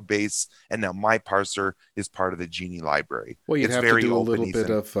the code base, and now my parser is part of the Genie library. Well, you'd It's have to very do a open, little bit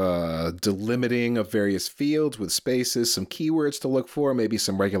Ethan. of delimiting of various fields with spaces, some keywords to look for, maybe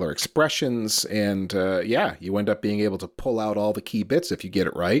some regular expressions, and yeah, you end up being able to pull out all the key bits if you get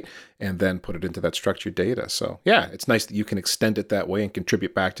it right, and then put it into that structured data. So yeah, it's nice that you can extend it that way and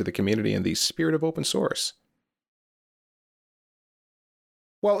contribute back to the community in the spirit of open source.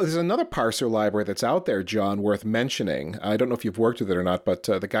 Well, there's another parser library that's out there, John, worth mentioning. I don't know if you've worked with it or not, but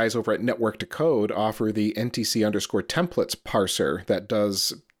the guys over at Network to Code offer the NTC underscore templates parser that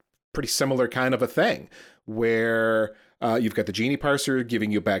does pretty similar kind of a thing, where you've got the Genie parser giving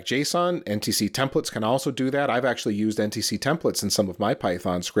you back JSON. NTC templates can also do that. I've actually used NTC templates in some of my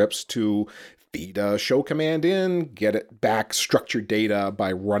Python scripts to feed a show command in, get it back structured data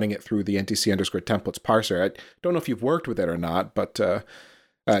by running it through the NTC underscore templates parser. I don't know if you've worked with it or not, but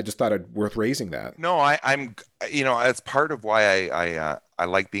I just thought it worth raising that. No, I'm, that's part of why I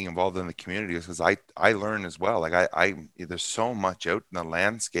like being involved in the community is because I learn as well. Like there's so much out in the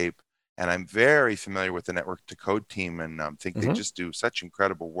landscape, and I'm very familiar with the Network to Code team, and think they Mm-hmm. just do such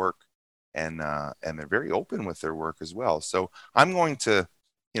incredible work, and they're very open with their work as well. So I'm going to,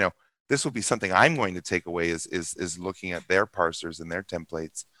 you know, this will be something I'm going to take away is looking at their parsers and their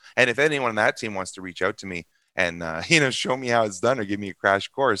templates. And if anyone on that team wants to reach out to me and show me how it's done or give me a crash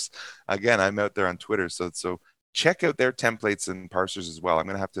course, again, I'm out there on Twitter, so check out their templates and parsers as well. I'm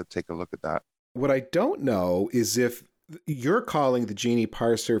going to have to take a look at that. What I don't know is if you're calling the Genie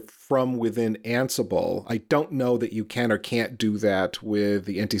parser from within Ansible. I don't know that you can or can't do that with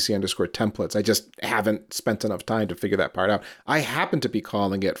the NTC underscore templates. I just haven't spent enough time to figure that part out. I happen to be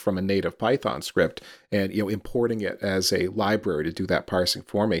calling it from a native Python script and importing it as a library to do that parsing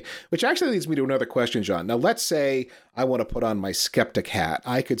for me, which actually leads me to another question, John. Now, let's say I want to put on my skeptic hat.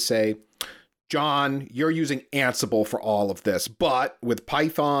 I could say, John, you're using Ansible for all of this, but with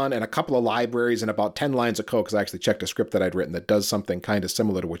Python and a couple of libraries and about 10 lines of code, because I actually checked a script that I'd written that does something kind of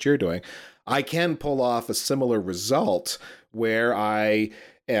similar to what you're doing, I can pull off a similar result where I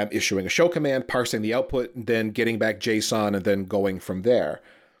am issuing a show command, parsing the output, then getting back JSON, and then going from there.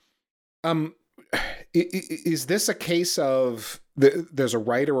 Um, is this a case of there's a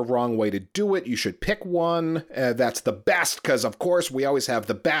right or a wrong way to do it? You should pick one that's the best because, of course, we always have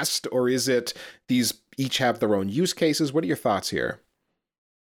the best. Or is it these each have their own use cases? What are your thoughts here?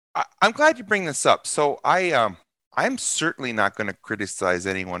 I'm glad you bring this up. So I'm certainly not going to criticize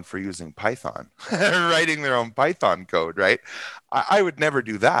anyone for using Python, writing their own Python code, right? I would never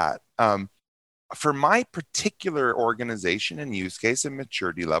do that. For my particular organization and use case and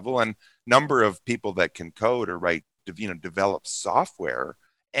maturity level and number of people that can code or write, develop software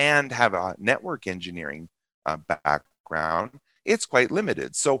and have a network engineering background, it's quite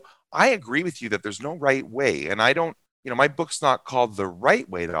limited. So I agree with you that there's no right way. And I don't, my book's not called The Right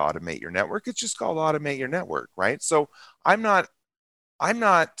Way to Automate Your Network. It's just called Automate Your Network, right? So I'm not, I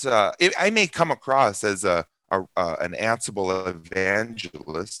may come across as an Ansible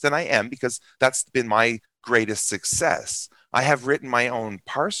evangelist, and I am because that's been my greatest success. I have written my own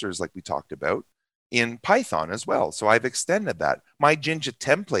parsers, like we talked about, in Python as well. So I've extended that. My Jinja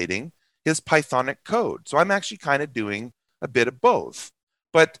templating is Pythonic code. So I'm actually kind of doing a bit of both.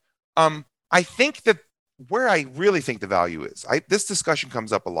 But I think that where I really think the value is, this discussion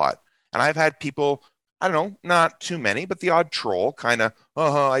comes up a lot. And I've had people, I don't know, not too many, but the odd troll kind of,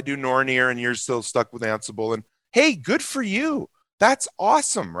 I do Nornir and you're still stuck with Ansible. And hey, good for you. That's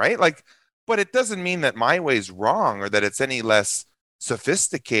awesome, right? Like, but it doesn't mean that my way's wrong or that it's any less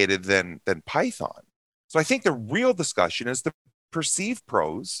sophisticated than Python. So I think the real discussion is the perceived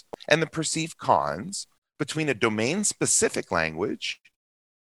pros and the perceived cons between a domain specific language,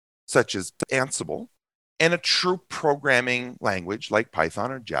 such as Ansible, and a true programming language like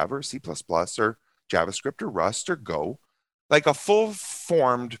Python or Java or C++ or JavaScript or Rust or Go, like a full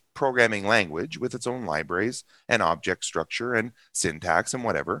formed programming language with its own libraries and object structure and syntax and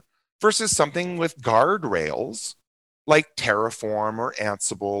whatever, versus something with guardrails like Terraform or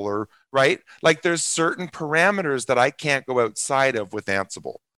Ansible, or right? Like there's certain parameters that I can't go outside of with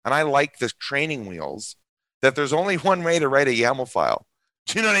Ansible. And I like the training wheels that there's only one way to write a YAML file.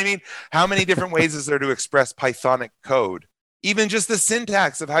 Do you know what I mean? How many different ways is there to express Pythonic code? Even just the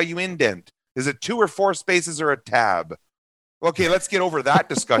syntax of how you indent. Is it 2 or 4 spaces or a tab? Okay, let's get over that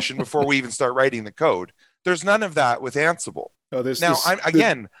discussion before we even start writing the code. There's none of that with Ansible. Oh,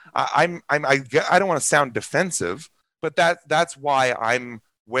 I don't want to sound defensive, but that's why I'm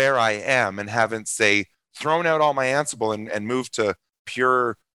where I am and haven't, say, thrown out all my Ansible and moved to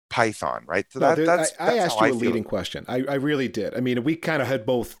pure Python, right? So that's I asked you a leading question. I really did. I mean, we kind of had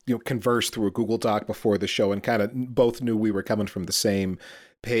both, conversed through a Google Doc before the show and kind of both knew we were coming from the same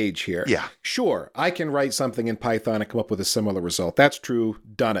page here. Yeah. Sure, I can write something in Python and come up with a similar result. That's true.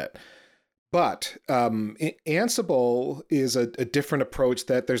 Done it. But Ansible is a different approach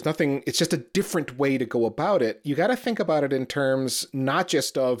that there's nothing, it's just a different way to go about it. You got to think about it in terms not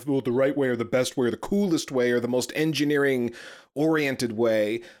just of the right way or the best way or the coolest way or the most engineering oriented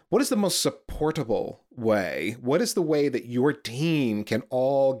way. What is the most supportable way? What is the way that your team can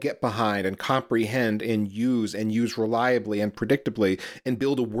all get behind and comprehend and use reliably and predictably and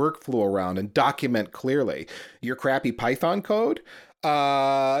build a workflow around and document clearly? Your crappy Python code?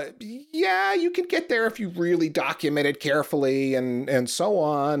 Yeah, you can get there if you really document it carefully and so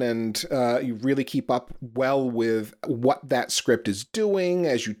on, and you really keep up well with what that script is doing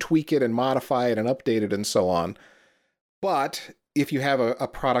as you tweak it and modify it and update it and so on. But if you have a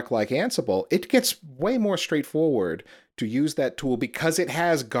product like Ansible, it gets way more straightforward to use that tool because it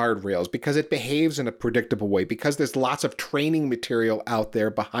has guardrails, because it behaves in a predictable way, because there's lots of training material out there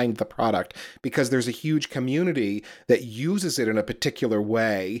behind the product, because there's a huge community that uses it in a particular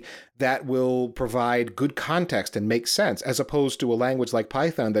way that will provide good context and make sense, as opposed to a language like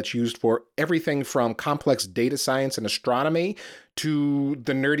Python that's used for everything from complex data science and astronomy to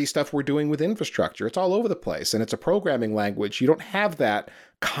the nerdy stuff we're doing with infrastructure. It's all over the place, and it's a programming language. You don't have that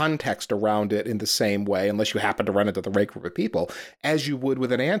context around it in the same way, unless you happen to run into the right group of people, as you would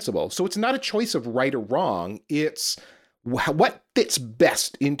with an Ansible. So it's not a choice of right or wrong. It's what fits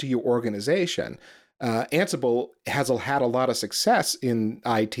best into your organization. Ansible has had a lot of success in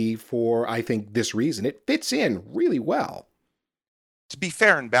IT for, I think, this reason. It fits in really well. To be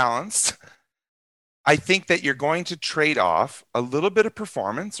fair and balanced, I think that you're going to trade off a little bit of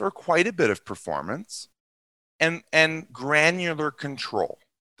performance or quite a bit of performance and granular control.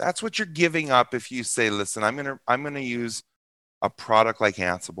 That's what you're giving up if you say, listen, I'm going to use a product like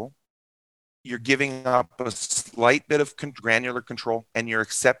Ansible. You're giving up a slight bit of granular control, and you're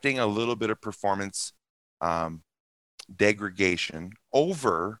accepting a little bit of performance degradation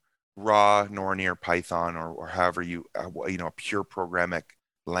over raw nor near Python or however you a pure programmatic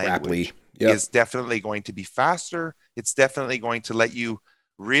language. Yep. Is definitely going to be faster. It's definitely going to let you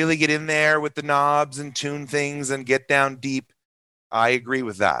really get in there with the knobs and tune things and get down deep. I agree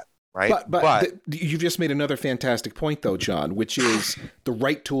with that. Right. But you've just made another fantastic point, though, John, which is the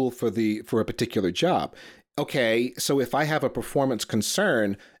right tool for a particular job. Okay, so if I have a performance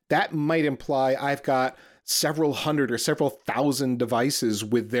concern, that might imply I've got several hundred or several thousand devices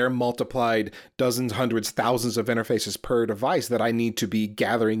with their multiplied dozens, hundreds, thousands of interfaces per device that I need to be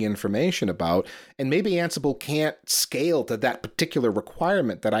gathering information about. And maybe Ansible can't scale to that particular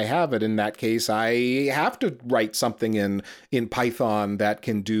requirement that I have it. In that case, I have to write something in Python that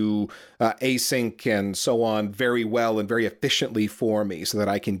can do async and so on very well and very efficiently for me so that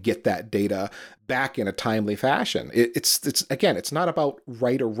I can get that data back in a timely fashion. It's not about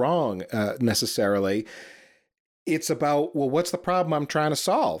right or wrong necessarily. It's about, well, what's the problem I'm trying to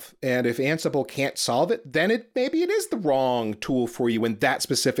solve? And if Ansible can't solve it, then maybe it is the wrong tool for you in that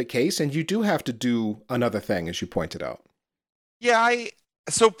specific case, and you do have to do another thing, as you pointed out. Yeah,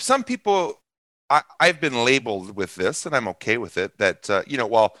 so some people, I've been labeled with this, and I'm okay with it, that,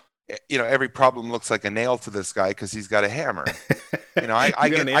 every problem looks like a nail to this guy because he's got a hammer. I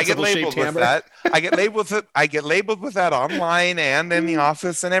get labeled with that. I get labeled with that online and in the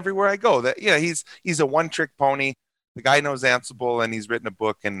office and everywhere I go. That he's a one-trick pony. The guy knows Ansible and he's written a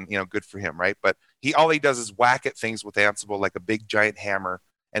book, and good for him, right? But all he does is whack at things with Ansible like a big giant hammer,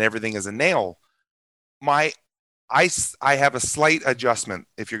 and everything is a nail. I have a slight adjustment.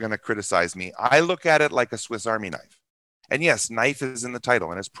 If you're going to criticize me, I look at it like a Swiss Army knife. And yes, knife is in the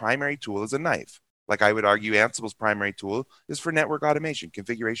title, and his primary tool is a knife. Like I would argue Ansible's primary tool is for network automation,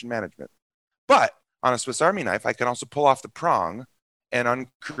 configuration management. But on a Swiss Army knife, I can also pull off the prong and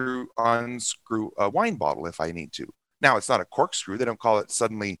unscrew a wine bottle if I need to. Now, it's not a corkscrew. They don't call it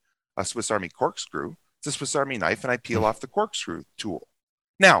suddenly a Swiss Army corkscrew. It's a Swiss Army knife, and I peel off the corkscrew tool.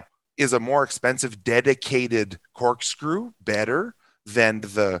 Now, is a more expensive dedicated corkscrew better than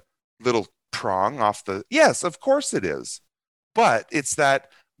the little prong off the? Yes, of course it is. But it's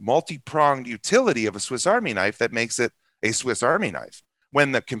that multi-pronged utility of a Swiss Army knife that makes it a Swiss Army knife.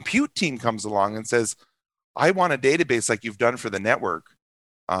 When the compute team comes along and says, I want a database like you've done for the network,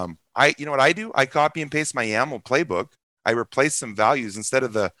 you know what I do? I copy and paste my YAML playbook. I replace some values instead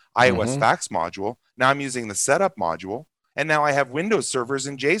of the iOS fax module. Now I'm using the setup module. And now I have Windows servers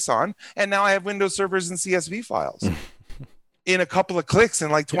in JSON. And now I have Windows servers in CSV files. In a couple of clicks,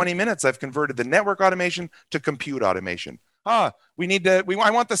 in like 20 minutes, I've converted the network automation to compute automation. I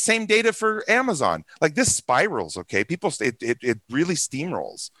want the same data for Amazon. Like, this spirals, okay? It really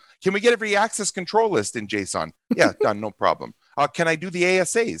steamrolls. Can we get every access control list in JSON? Yeah, done, no problem. Can I do the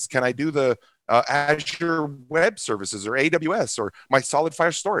ASAs? Can I do the Azure Web Services or AWS or my solid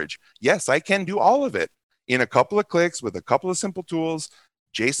file storage? Yes, I can do all of it in a couple of clicks with a couple of simple tools,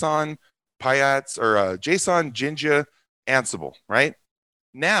 JSON, Piats, or JSON, Jinja, Ansible, right?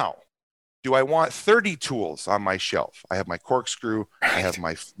 Now, do I want 30 tools on my shelf? I have my corkscrew, I have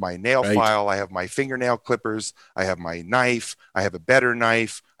my nail file, I have my fingernail clippers, I have my knife, I have a better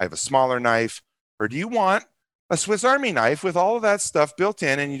knife, I have a smaller knife. Or do you want a Swiss Army knife with all of that stuff built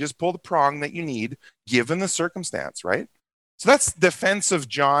in, and you just pull the prong that you need given the circumstance, right? So that's defense of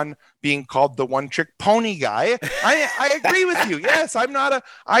John being called the one-trick pony guy. I agree with you. Yes,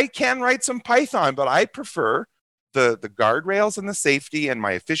 I can write some Python, but I prefer the guardrails and the safety and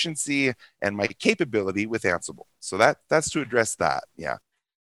my efficiency and my capability with Ansible. So that's to address that. Yeah.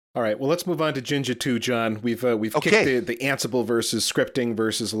 All right. Well, let's move on to Jinja2, John. We've kicked the Ansible versus scripting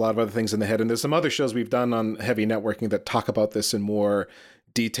versus a lot of other things in the head, and there's some other shows we've done on heavy networking that talk about this in more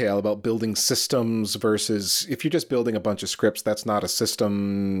detail, about building systems versus, if you're just building a bunch of scripts, that's not a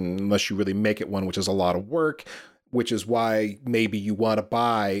system unless you really make it one, which is a lot of work. Which is why maybe you want to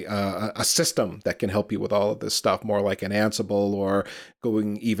buy a system that can help you with all of this stuff, more like an Ansible, or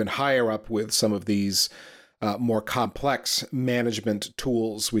going even higher up with some of these more complex management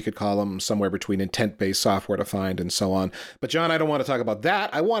tools. We could call them somewhere between intent-based software defined and so on. But John, I don't want to talk about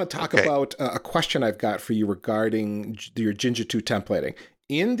that. I want to talk about a question I've got for you regarding your Jinja2 templating.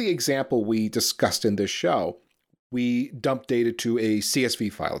 In the example we discussed in this show, we dump data to a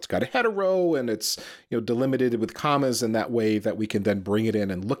CSV file. It's got a header row and it's delimited with commas, and that way that we can then bring it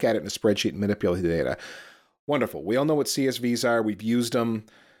in and look at it in a spreadsheet and manipulate the data. Wonderful. We all know what CSVs are. We've used them.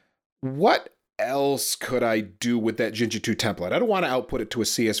 What else could I do with that Jinja2 template? I don't want to output it to a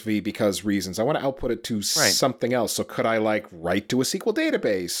CSV because reasons. I want to output it to something else. So could I write to a SQL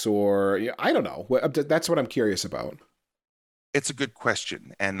database, or I don't know. That's what I'm curious about. It's a good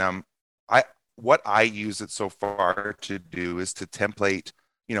question. And what I use it so far to do is to template,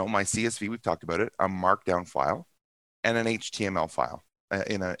 my CSV, we've talked about it, a markdown file and an HTML file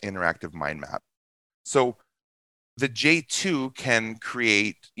in an interactive mind map. So the J2 can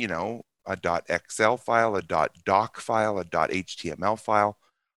create, a .xl file, a .doc file, a .html file.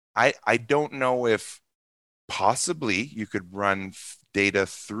 I don't know if possibly you could run data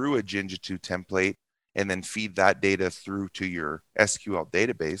through a Jinja2 template and then feed that data through to your SQL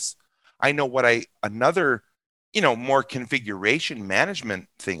database. I know another, more configuration management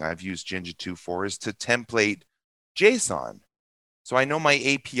thing I've used Jinja2 for is to template JSON. So I know my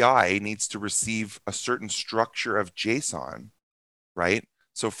API needs to receive a certain structure of JSON, right?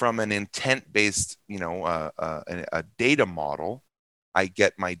 So from an intent-based, a data model, I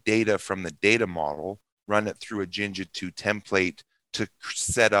get my data from the data model, run it through a Jinja2 template to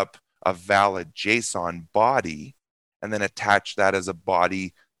set up a valid JSON body, and then attach that as a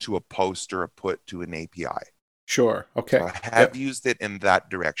body to a post or a put to an API. Sure. Okay. So I have used it in that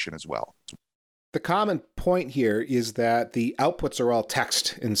direction as well. The common point here is that the outputs are all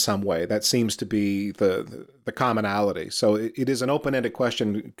text in some way. That seems to be the commonality. So it is an open-ended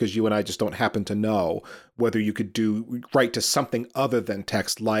question because you and I just don't happen to know whether you could write to something other than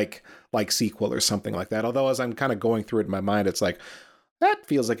text like SQL or something like that. Although as I'm kind of going through it in my mind, it's like, that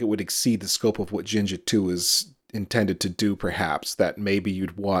feels like it would exceed the scope of what Jinja2 is intended to do, perhaps, that maybe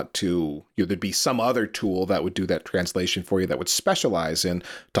you'd want to, there'd be some other tool that would do that translation for you that would specialize in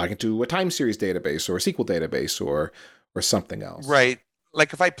talking to a time series database or a SQL database or something else. Right.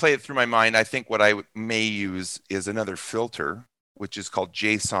 Like if I play it through my mind, I think what I may use is another filter, which is called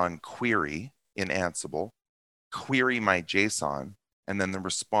JSON query in Ansible. Query my JSON, and then the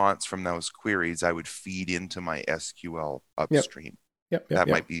response from those queries I would feed into my SQL upstream. Yep. That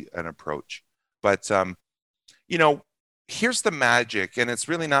might be an approach. But, here's the magic, and it's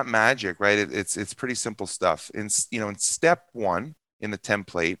really not magic, right? It's pretty simple stuff. In step one in the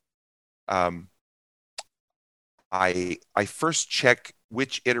template, I first check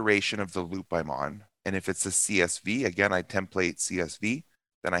which iteration of the loop I'm on, and if it's a CSV, again I template CSV.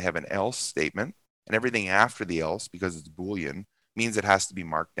 Then I have an else statement, and everything after the else, because it's Boolean, means it has to be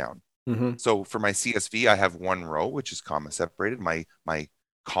marked down. Mm-hmm. So for my CSV, I have one row, which is comma separated, my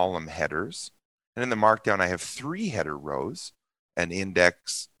column headers. And in the markdown, I have 3 header rows, an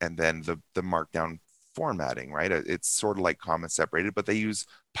index, and then the markdown formatting, right? It's sort of like comma separated, but they use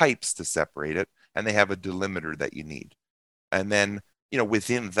pipes to separate it, and they have a delimiter that you need. And then,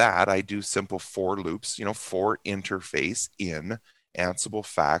 within that, I do simple for loops, for interface in Ansible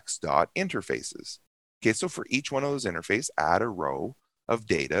facts.interfaces. Okay, so for each one of those interface, add a row of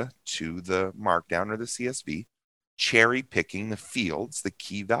data to the markdown or the CSV, cherry picking the fields, the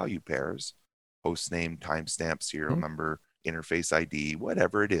key value pairs, host name, timestamp, serial number, interface ID,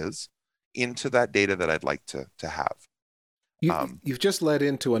 whatever it is, into that data that I'd like to have. You've just led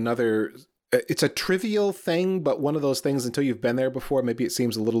into another, it's a trivial thing, but one of those things until you've been there before, maybe it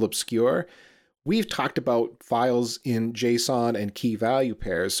seems a little obscure. We've talked about files in JSON and key value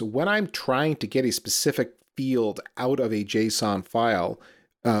pairs. So when I'm trying to get a specific field out of a JSON file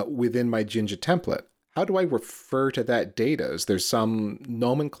within my Jinja template, how do I refer to that data? Is there some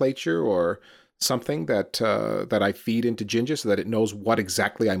nomenclature or something that I feed into Jinja so that it knows what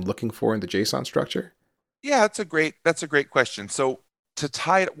exactly I'm looking for in the JSON structure? Yeah, that's a great question. So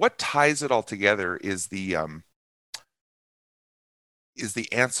what ties it all together is the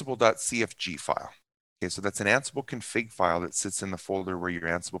Ansible.cfg file. Okay, so that's an Ansible config file that sits in the folder where your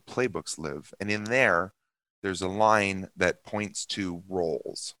Ansible playbooks live. And in there's a line that points to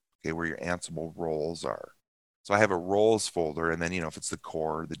roles, okay, where your Ansible roles are. So I have a roles folder, and then, if it's the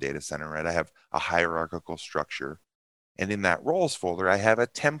core, the data center, right, I have a hierarchical structure. And in that roles folder, I have a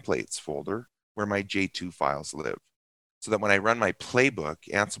templates folder where my J2 files live. So that when I run my playbook,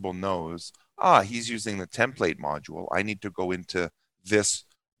 Ansible knows, he's using the template module. I need to go into this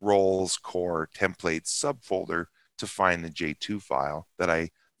roles core templates subfolder to find the J2 file that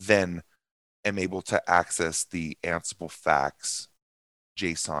I then am able to access the Ansible facts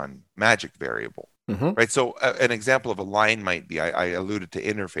JSON magic variable, right? So an example of a line might be, I alluded to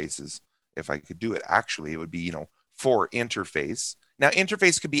interfaces. If I could do it, actually, it would be, for interface. Now,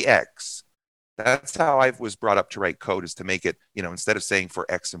 interface could be X. That's how I was brought up to write code, is to make it, instead of saying for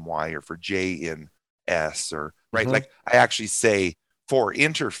X and Y or for J in S, or right, like I actually say for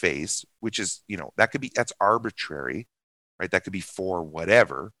interface, which is, that's arbitrary, right? That could be for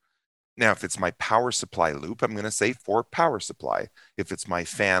whatever. Now, if it's my power supply loop, I'm going to say for power supply. If it's my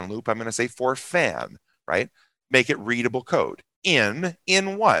fan loop, I'm going to say for fan, right? Make it readable code. In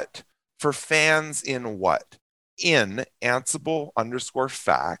what? For fans in what? In Ansible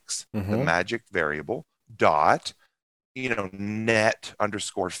 _facts, the magic variable, dot, net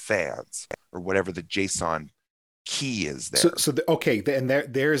 _ fans, or whatever the JSON key is there. And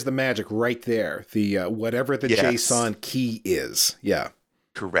there's the magic right there. The whatever the JSON key is. Yeah.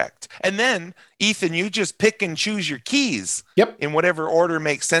 Correct. And then, Ethan, you just pick and choose your keys. Yep. In whatever order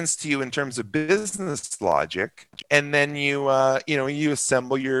makes sense to you in terms of business logic, and then you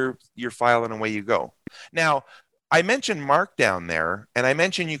assemble your file and away you go. Now, I mentioned Markdown there, and I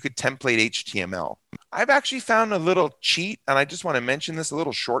mentioned you could template HTML. I've actually found a little cheat, and I just want to mention this, a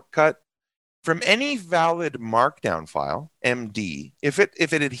little shortcut. From any valid Markdown file, MD, if it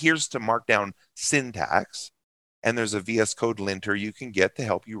adheres to Markdown syntax, and there's a VS Code linter you can get to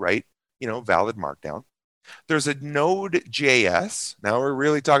help you write, valid Markdown. There's a Node.js. Now we're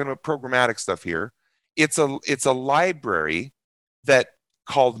really talking about programmatic stuff here. It's a library that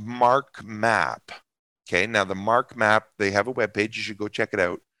called MarkMap. Okay, now the MarkMap, they have a webpage. You should go check it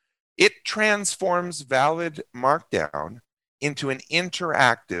out. It transforms valid Markdown into an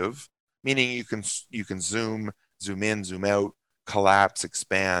interactive, meaning you can zoom in, zoom out, collapse,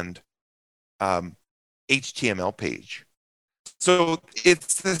 expand, HTML page. So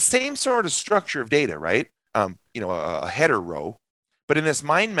it's the same sort of structure of data, right? A header row, but in this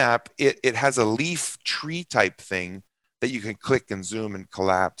mind map, it has a leaf tree type thing that you can click and zoom and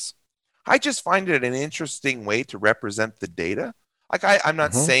collapse. I just find it an interesting way to represent the data. Like I'm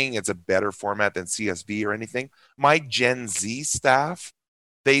not saying it's a better format than CSV or anything. My Gen Z staff,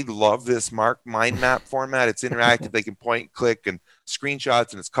 they love this mind map format. It's interactive. They can point, click, and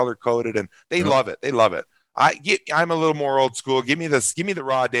screenshots, and it's color coded, and they love it. They love it. I'm a little more old school. Give me the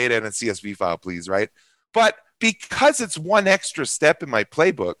raw data in a CSV file, please, right? But because it's one extra step in my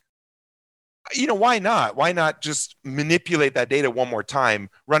playbook, why not? Why not just manipulate that data one more time,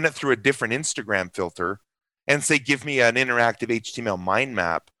 run it through a different Instagram filter, and say, give me an interactive HTML mind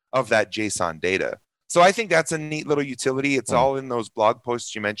map of that JSON data. So I think that's a neat little utility. It's all in those blog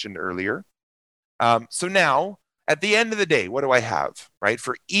posts you mentioned earlier. So now, at the end of the day, what do I have, right?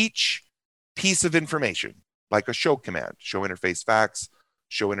 For each piece of information, like a show command, show interface facts,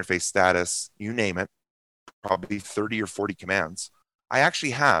 show interface status, you name it, probably 30 or 40 commands. I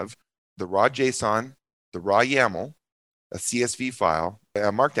actually have the raw JSON, the raw YAML, a CSV file,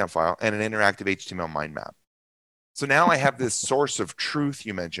 a markdown file, and an interactive HTML mind map. So now I have this source of truth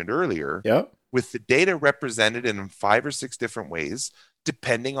you mentioned earlier, with the data represented in 5 or 6 different ways,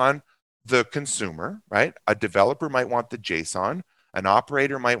 depending on the consumer, right? A developer might want the JSON, an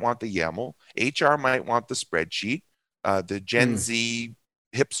operator might want the YAML, HR might want the spreadsheet, the Gen Z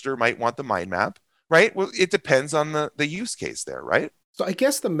hipster might want the mind map, right? Well, it depends on the use case there, right? So I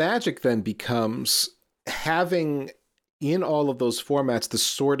guess the magic then becomes having in all of those formats the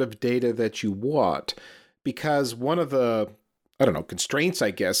sort of data that you want, because one of the, I don't know, constraints,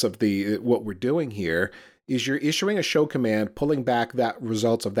 I guess, of what we're doing here is you're issuing a show command, pulling back that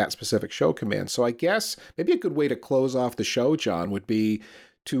results of that specific show command. So I guess maybe a good way to close off the show, John, would be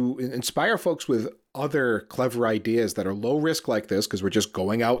to inspire folks with other clever ideas that are low risk like this, because we're just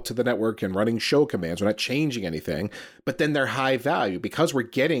going out to the network and running show commands. We're not changing anything, but then they're high value because we're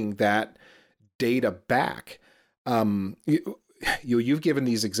getting that data back. You've given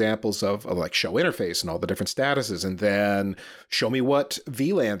these examples of like show interface and all the different statuses, and then show me what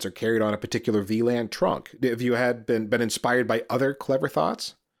VLANs are carried on a particular VLAN trunk. Have you been inspired by other clever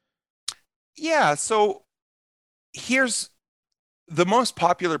thoughts? Yeah. So here's the most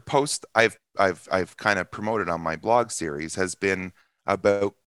popular post I've kind of promoted on my blog series has been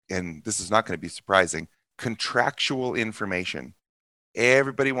about, and this is not going to be surprising, contractual information.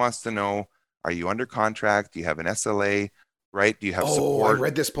 Everybody wants to know, are you under contract? Do you have an SLA? Right? Do you have support? I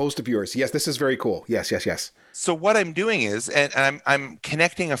read this post of yours. Yes, this is very cool. Yes. So what I'm doing is, and I'm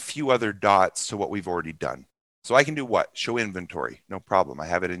connecting a few other dots to what we've already done. So I can do what? Show inventory. No problem. I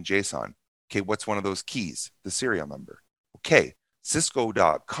have it in JSON. Okay, what's one of those keys? The serial number. Okay,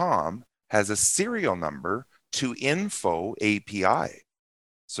 Cisco.com has a serial number to info API.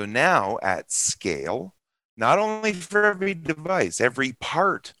 So now at scale, not only for every device, every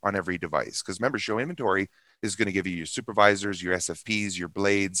part on every device, because remember, show inventory is going to give you your supervisors, your SFPs, your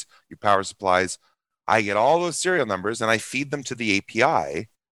blades, your power supplies. I get all those serial numbers and I feed them to the API.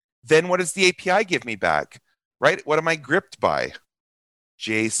 Then what does the API give me back? Right? What am I gripped by?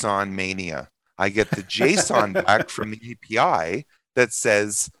 JSON mania. I get the JSON back from the API that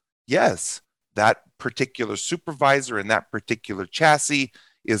says, yes, that particular supervisor and that particular chassis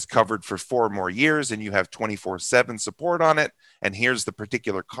is covered for 4 more years and you have 24/7 support on it. And here's the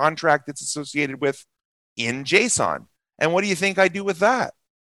particular contract it's associated with in JSON. And what do you think I do with that?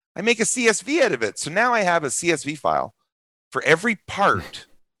 I make a CSV out of it. So now I have a CSV file for every part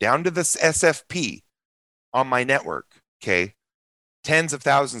down to this SFP on my network. Okay. Tens of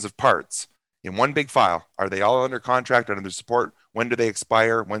thousands of parts in one big file. Are they all under contract, under support? When do they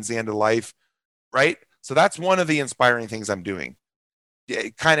expire? When's the end of life? Right? So that's one of the inspiring things I'm doing.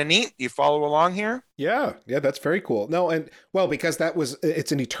 Kind of neat. You follow along here? Yeah, that's very cool. No, and well, because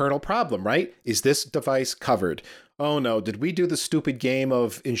it's an eternal problem, right? Is this device covered? Oh no, did we do the stupid game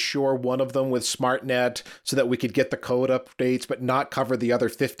of insure one of them with SmartNet so that we could get the code updates, but not cover the other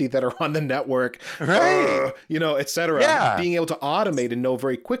 50 that are on the network? Right. Et cetera. Yeah. Being able to automate and know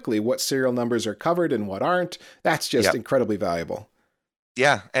very quickly what serial numbers are covered and what aren't, that's just incredibly valuable.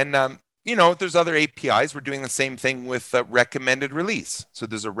 Yeah, and there's other APIs. We're doing the same thing with recommended release. So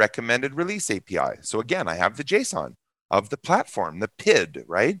there's a recommended release API. So again, I have the JSON of the platform, the PID,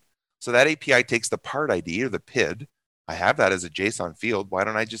 right? So that API takes the part ID or the PID. I have that as a JSON field. Why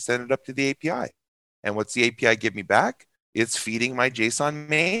don't I just send it up to the API? And what's the API give me back? It's feeding my JSON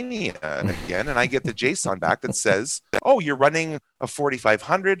mania again. And I get the JSON back that says, oh, you're running a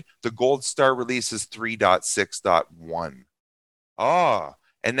 4500. The gold star release is 3.6.1. Oh,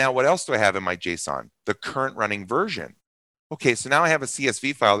 and now what else do I have in my JSON? The current running version. Okay, so now I have a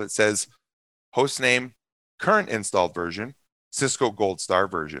CSV file that says hostname, current installed version, Cisco Gold Star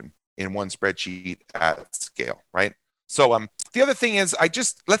version in one spreadsheet at scale, right? So the other thing is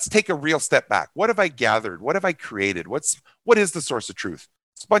let's take a real step back. What have I gathered? What have I created? What is the source of truth?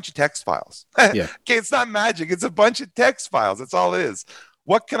 It's a bunch of text files. Yeah. Okay, it's not magic. It's a bunch of text files. That's all it is.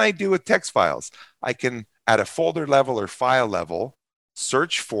 What can I do with text files? I can, at a folder level or file level,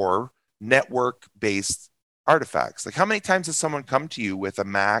 search for network-based artifacts. Like how many times has someone come to you with a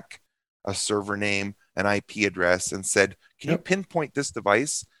MAC, a server name, an IP address and said, can you pinpoint this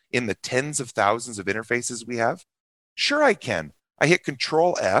device in the tens of thousands of interfaces we have? Sure, I can. I hit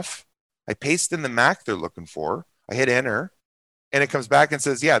Control F. I paste in the MAC they're looking for. I hit enter, and it comes back and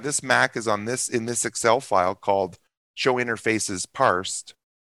says, yeah, this MAC is on this in this Excel file called show interfaces parsed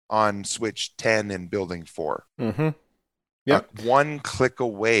on switch 10 in building 4. Mm-hmm. Yep. One click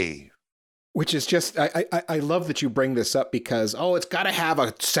away. Which is just, I love that you bring this up because, it's got to have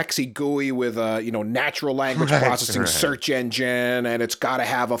a sexy GUI with a, natural language processing search engine, and it's got to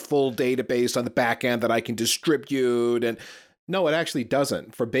have a full database on the back end that I can distribute. And no, it actually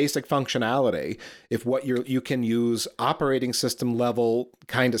doesn't. For basic functionality, if what you can use operating system level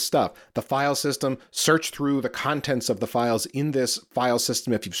kind of stuff, the file system, search through the contents of the files in this file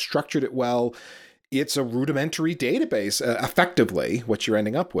system. If you've structured it well, it's a rudimentary database, effectively, what you're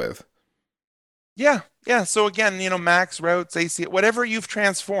ending up with. Yeah. So again, max, routes, AC, whatever you've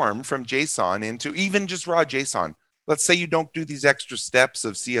transformed from JSON into even just raw JSON. Let's say you don't do these extra steps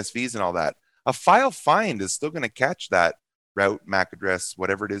of CSVs and all that. A file find is still going to catch that route, MAC address,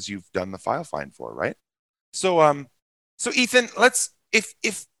 whatever it is you've done the file find for, right? So Ethan,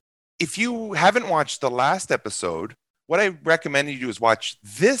 if you haven't watched the last episode, what I recommend you do is watch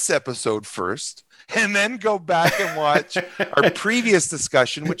this episode first, and then go back and watch our previous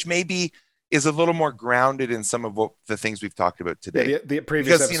discussion, which maybe is a little more grounded in some of the things we've talked about today. Yeah, the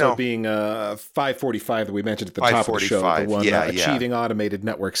previous episode being 545 that we mentioned at the top of the show, the one achieving automated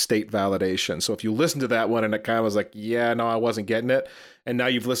network state validation. So if you listen to that one and it kind of was like, I wasn't getting it, and now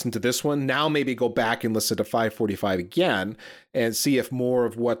you've listened to this one, now maybe go back and listen to 545 again and see if more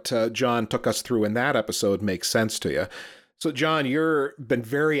of what John took us through in that episode makes sense to you. So, John, you've been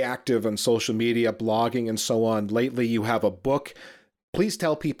very active on social media, blogging, and so on. Lately, you have a book. Please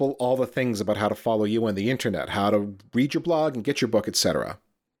tell people all the things about how to follow you on the internet, how to read your blog and get your book, etc.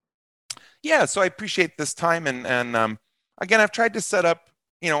 Yeah, so I appreciate this time. And again, I've tried to set up,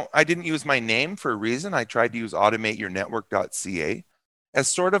 I didn't use my name for a reason. I tried to use automateyournetwork.ca as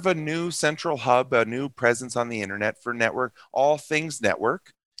sort of a new central hub, a new presence on the internet for network, all things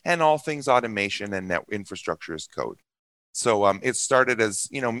network and all things automation and net infrastructure as code. So it started as,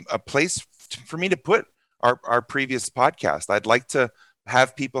 a place for me to put our previous podcast. I'd like to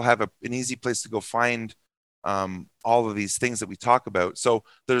have people have an easy place to go find all of these things that we talk about. So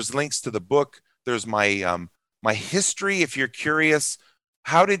there's links to the book. There's my my history. If you're curious,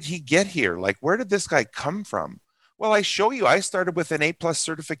 how did he get here? Like, where did this guy come from? Well, I show you. I started with an A+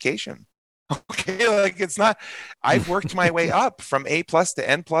 certification. Okay, like it's not. I've worked my way up from A+ to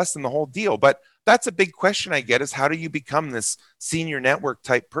N+ and the whole deal. But that's a big question I get: is how do you become this senior network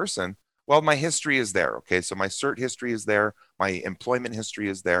type person? Well, my history is there. Okay, so my cert history is there. My employment history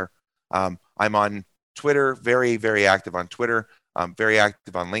is there. I'm on Twitter, very, very active on Twitter. I'm very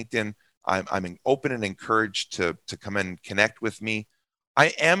active on LinkedIn. I'm open and encouraged to come and connect with me. I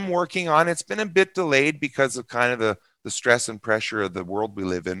am working on, it's been a bit delayed because of kind of the stress and pressure of the world we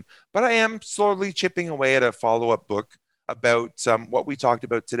live in, but I am slowly chipping away at a follow-up book about what we talked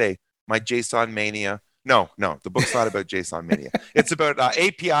about today, my JSON mania. No, the book's not about JSON mania. It's about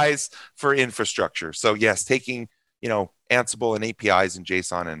APIs for infrastructure. So yes, taking, Ansible and APIs and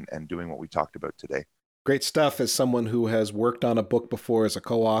JSON and doing what we talked about today. Great stuff. As someone who has worked on a book before as a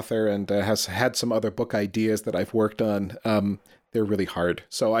co-author and has had some other book ideas that I've worked on, they're really hard.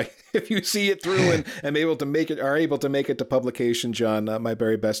 So if you see it through and are able to make it to publication, John, my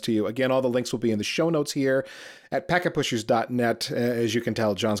very best to you. Again, all the links will be in the show notes here at packetpushers.net. As you can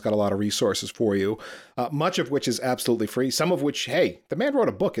tell, John's got a lot of resources for you, much of which is absolutely free. Some of which, hey, the man wrote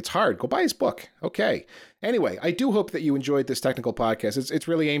a book. It's hard. Go buy his book. Okay. Anyway, I do hope that you enjoyed this technical podcast. It's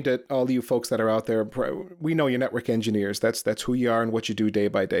really aimed at all of you folks that are out there. We know you're network engineers. That's who you are and what you do day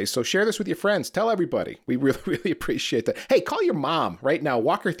by day. So share this with your friends. Tell everybody. We really, really appreciate that. Hey, call your mom right now.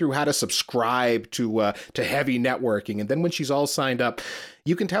 Walk her through how to subscribe to heavy networking. And then when she's all signed up,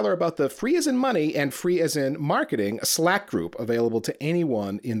 you can tell her about the free as in money and free as in marketing Slack group available to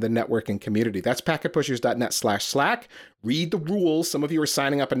anyone in the networking community. That's packetpushers.net/Slack. Read the rules. Some of you are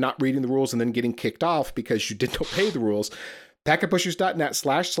signing up and not reading the rules and then getting kicked off because you didn't obey the rules.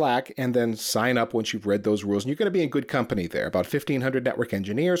 Packetpushers.net/Slack, and then sign up once you've read those rules. And you're going to be in good company there. About 1,500 network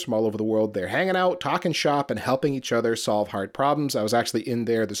engineers from all over the world. They're hanging out, talking shop, and helping each other solve hard problems. I was actually in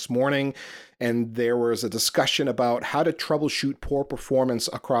there this morning, and there was a discussion about how to troubleshoot poor performance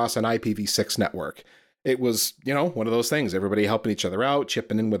across an IPv6 network. It was, one of those things. Everybody helping each other out,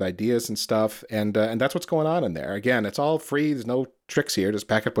 chipping in with ideas and stuff. And that's what's going on in there. Again, it's all free. There's no tricks here. Just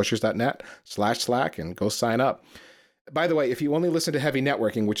packetpushers.net/Slack and go sign up. By the way, if you only listen to heavy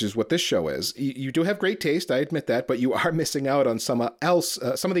networking, which is what this show is, you do have great taste, I admit that, but you are missing out on some of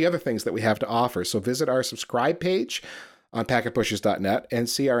the other things that we have to offer. So visit our subscribe page on packetpushers.net and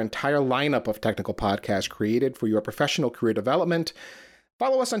see our entire lineup of technical podcasts created for your professional career development.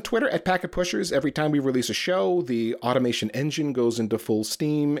 Follow us on Twitter at Packet Pushers. Every time we release a show, the automation engine goes into full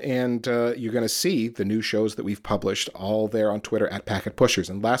steam, and you're going to see the new shows that we've published all there on Twitter at Packet Pushers.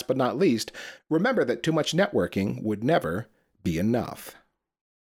 And last but not least, remember that too much networking would never be enough.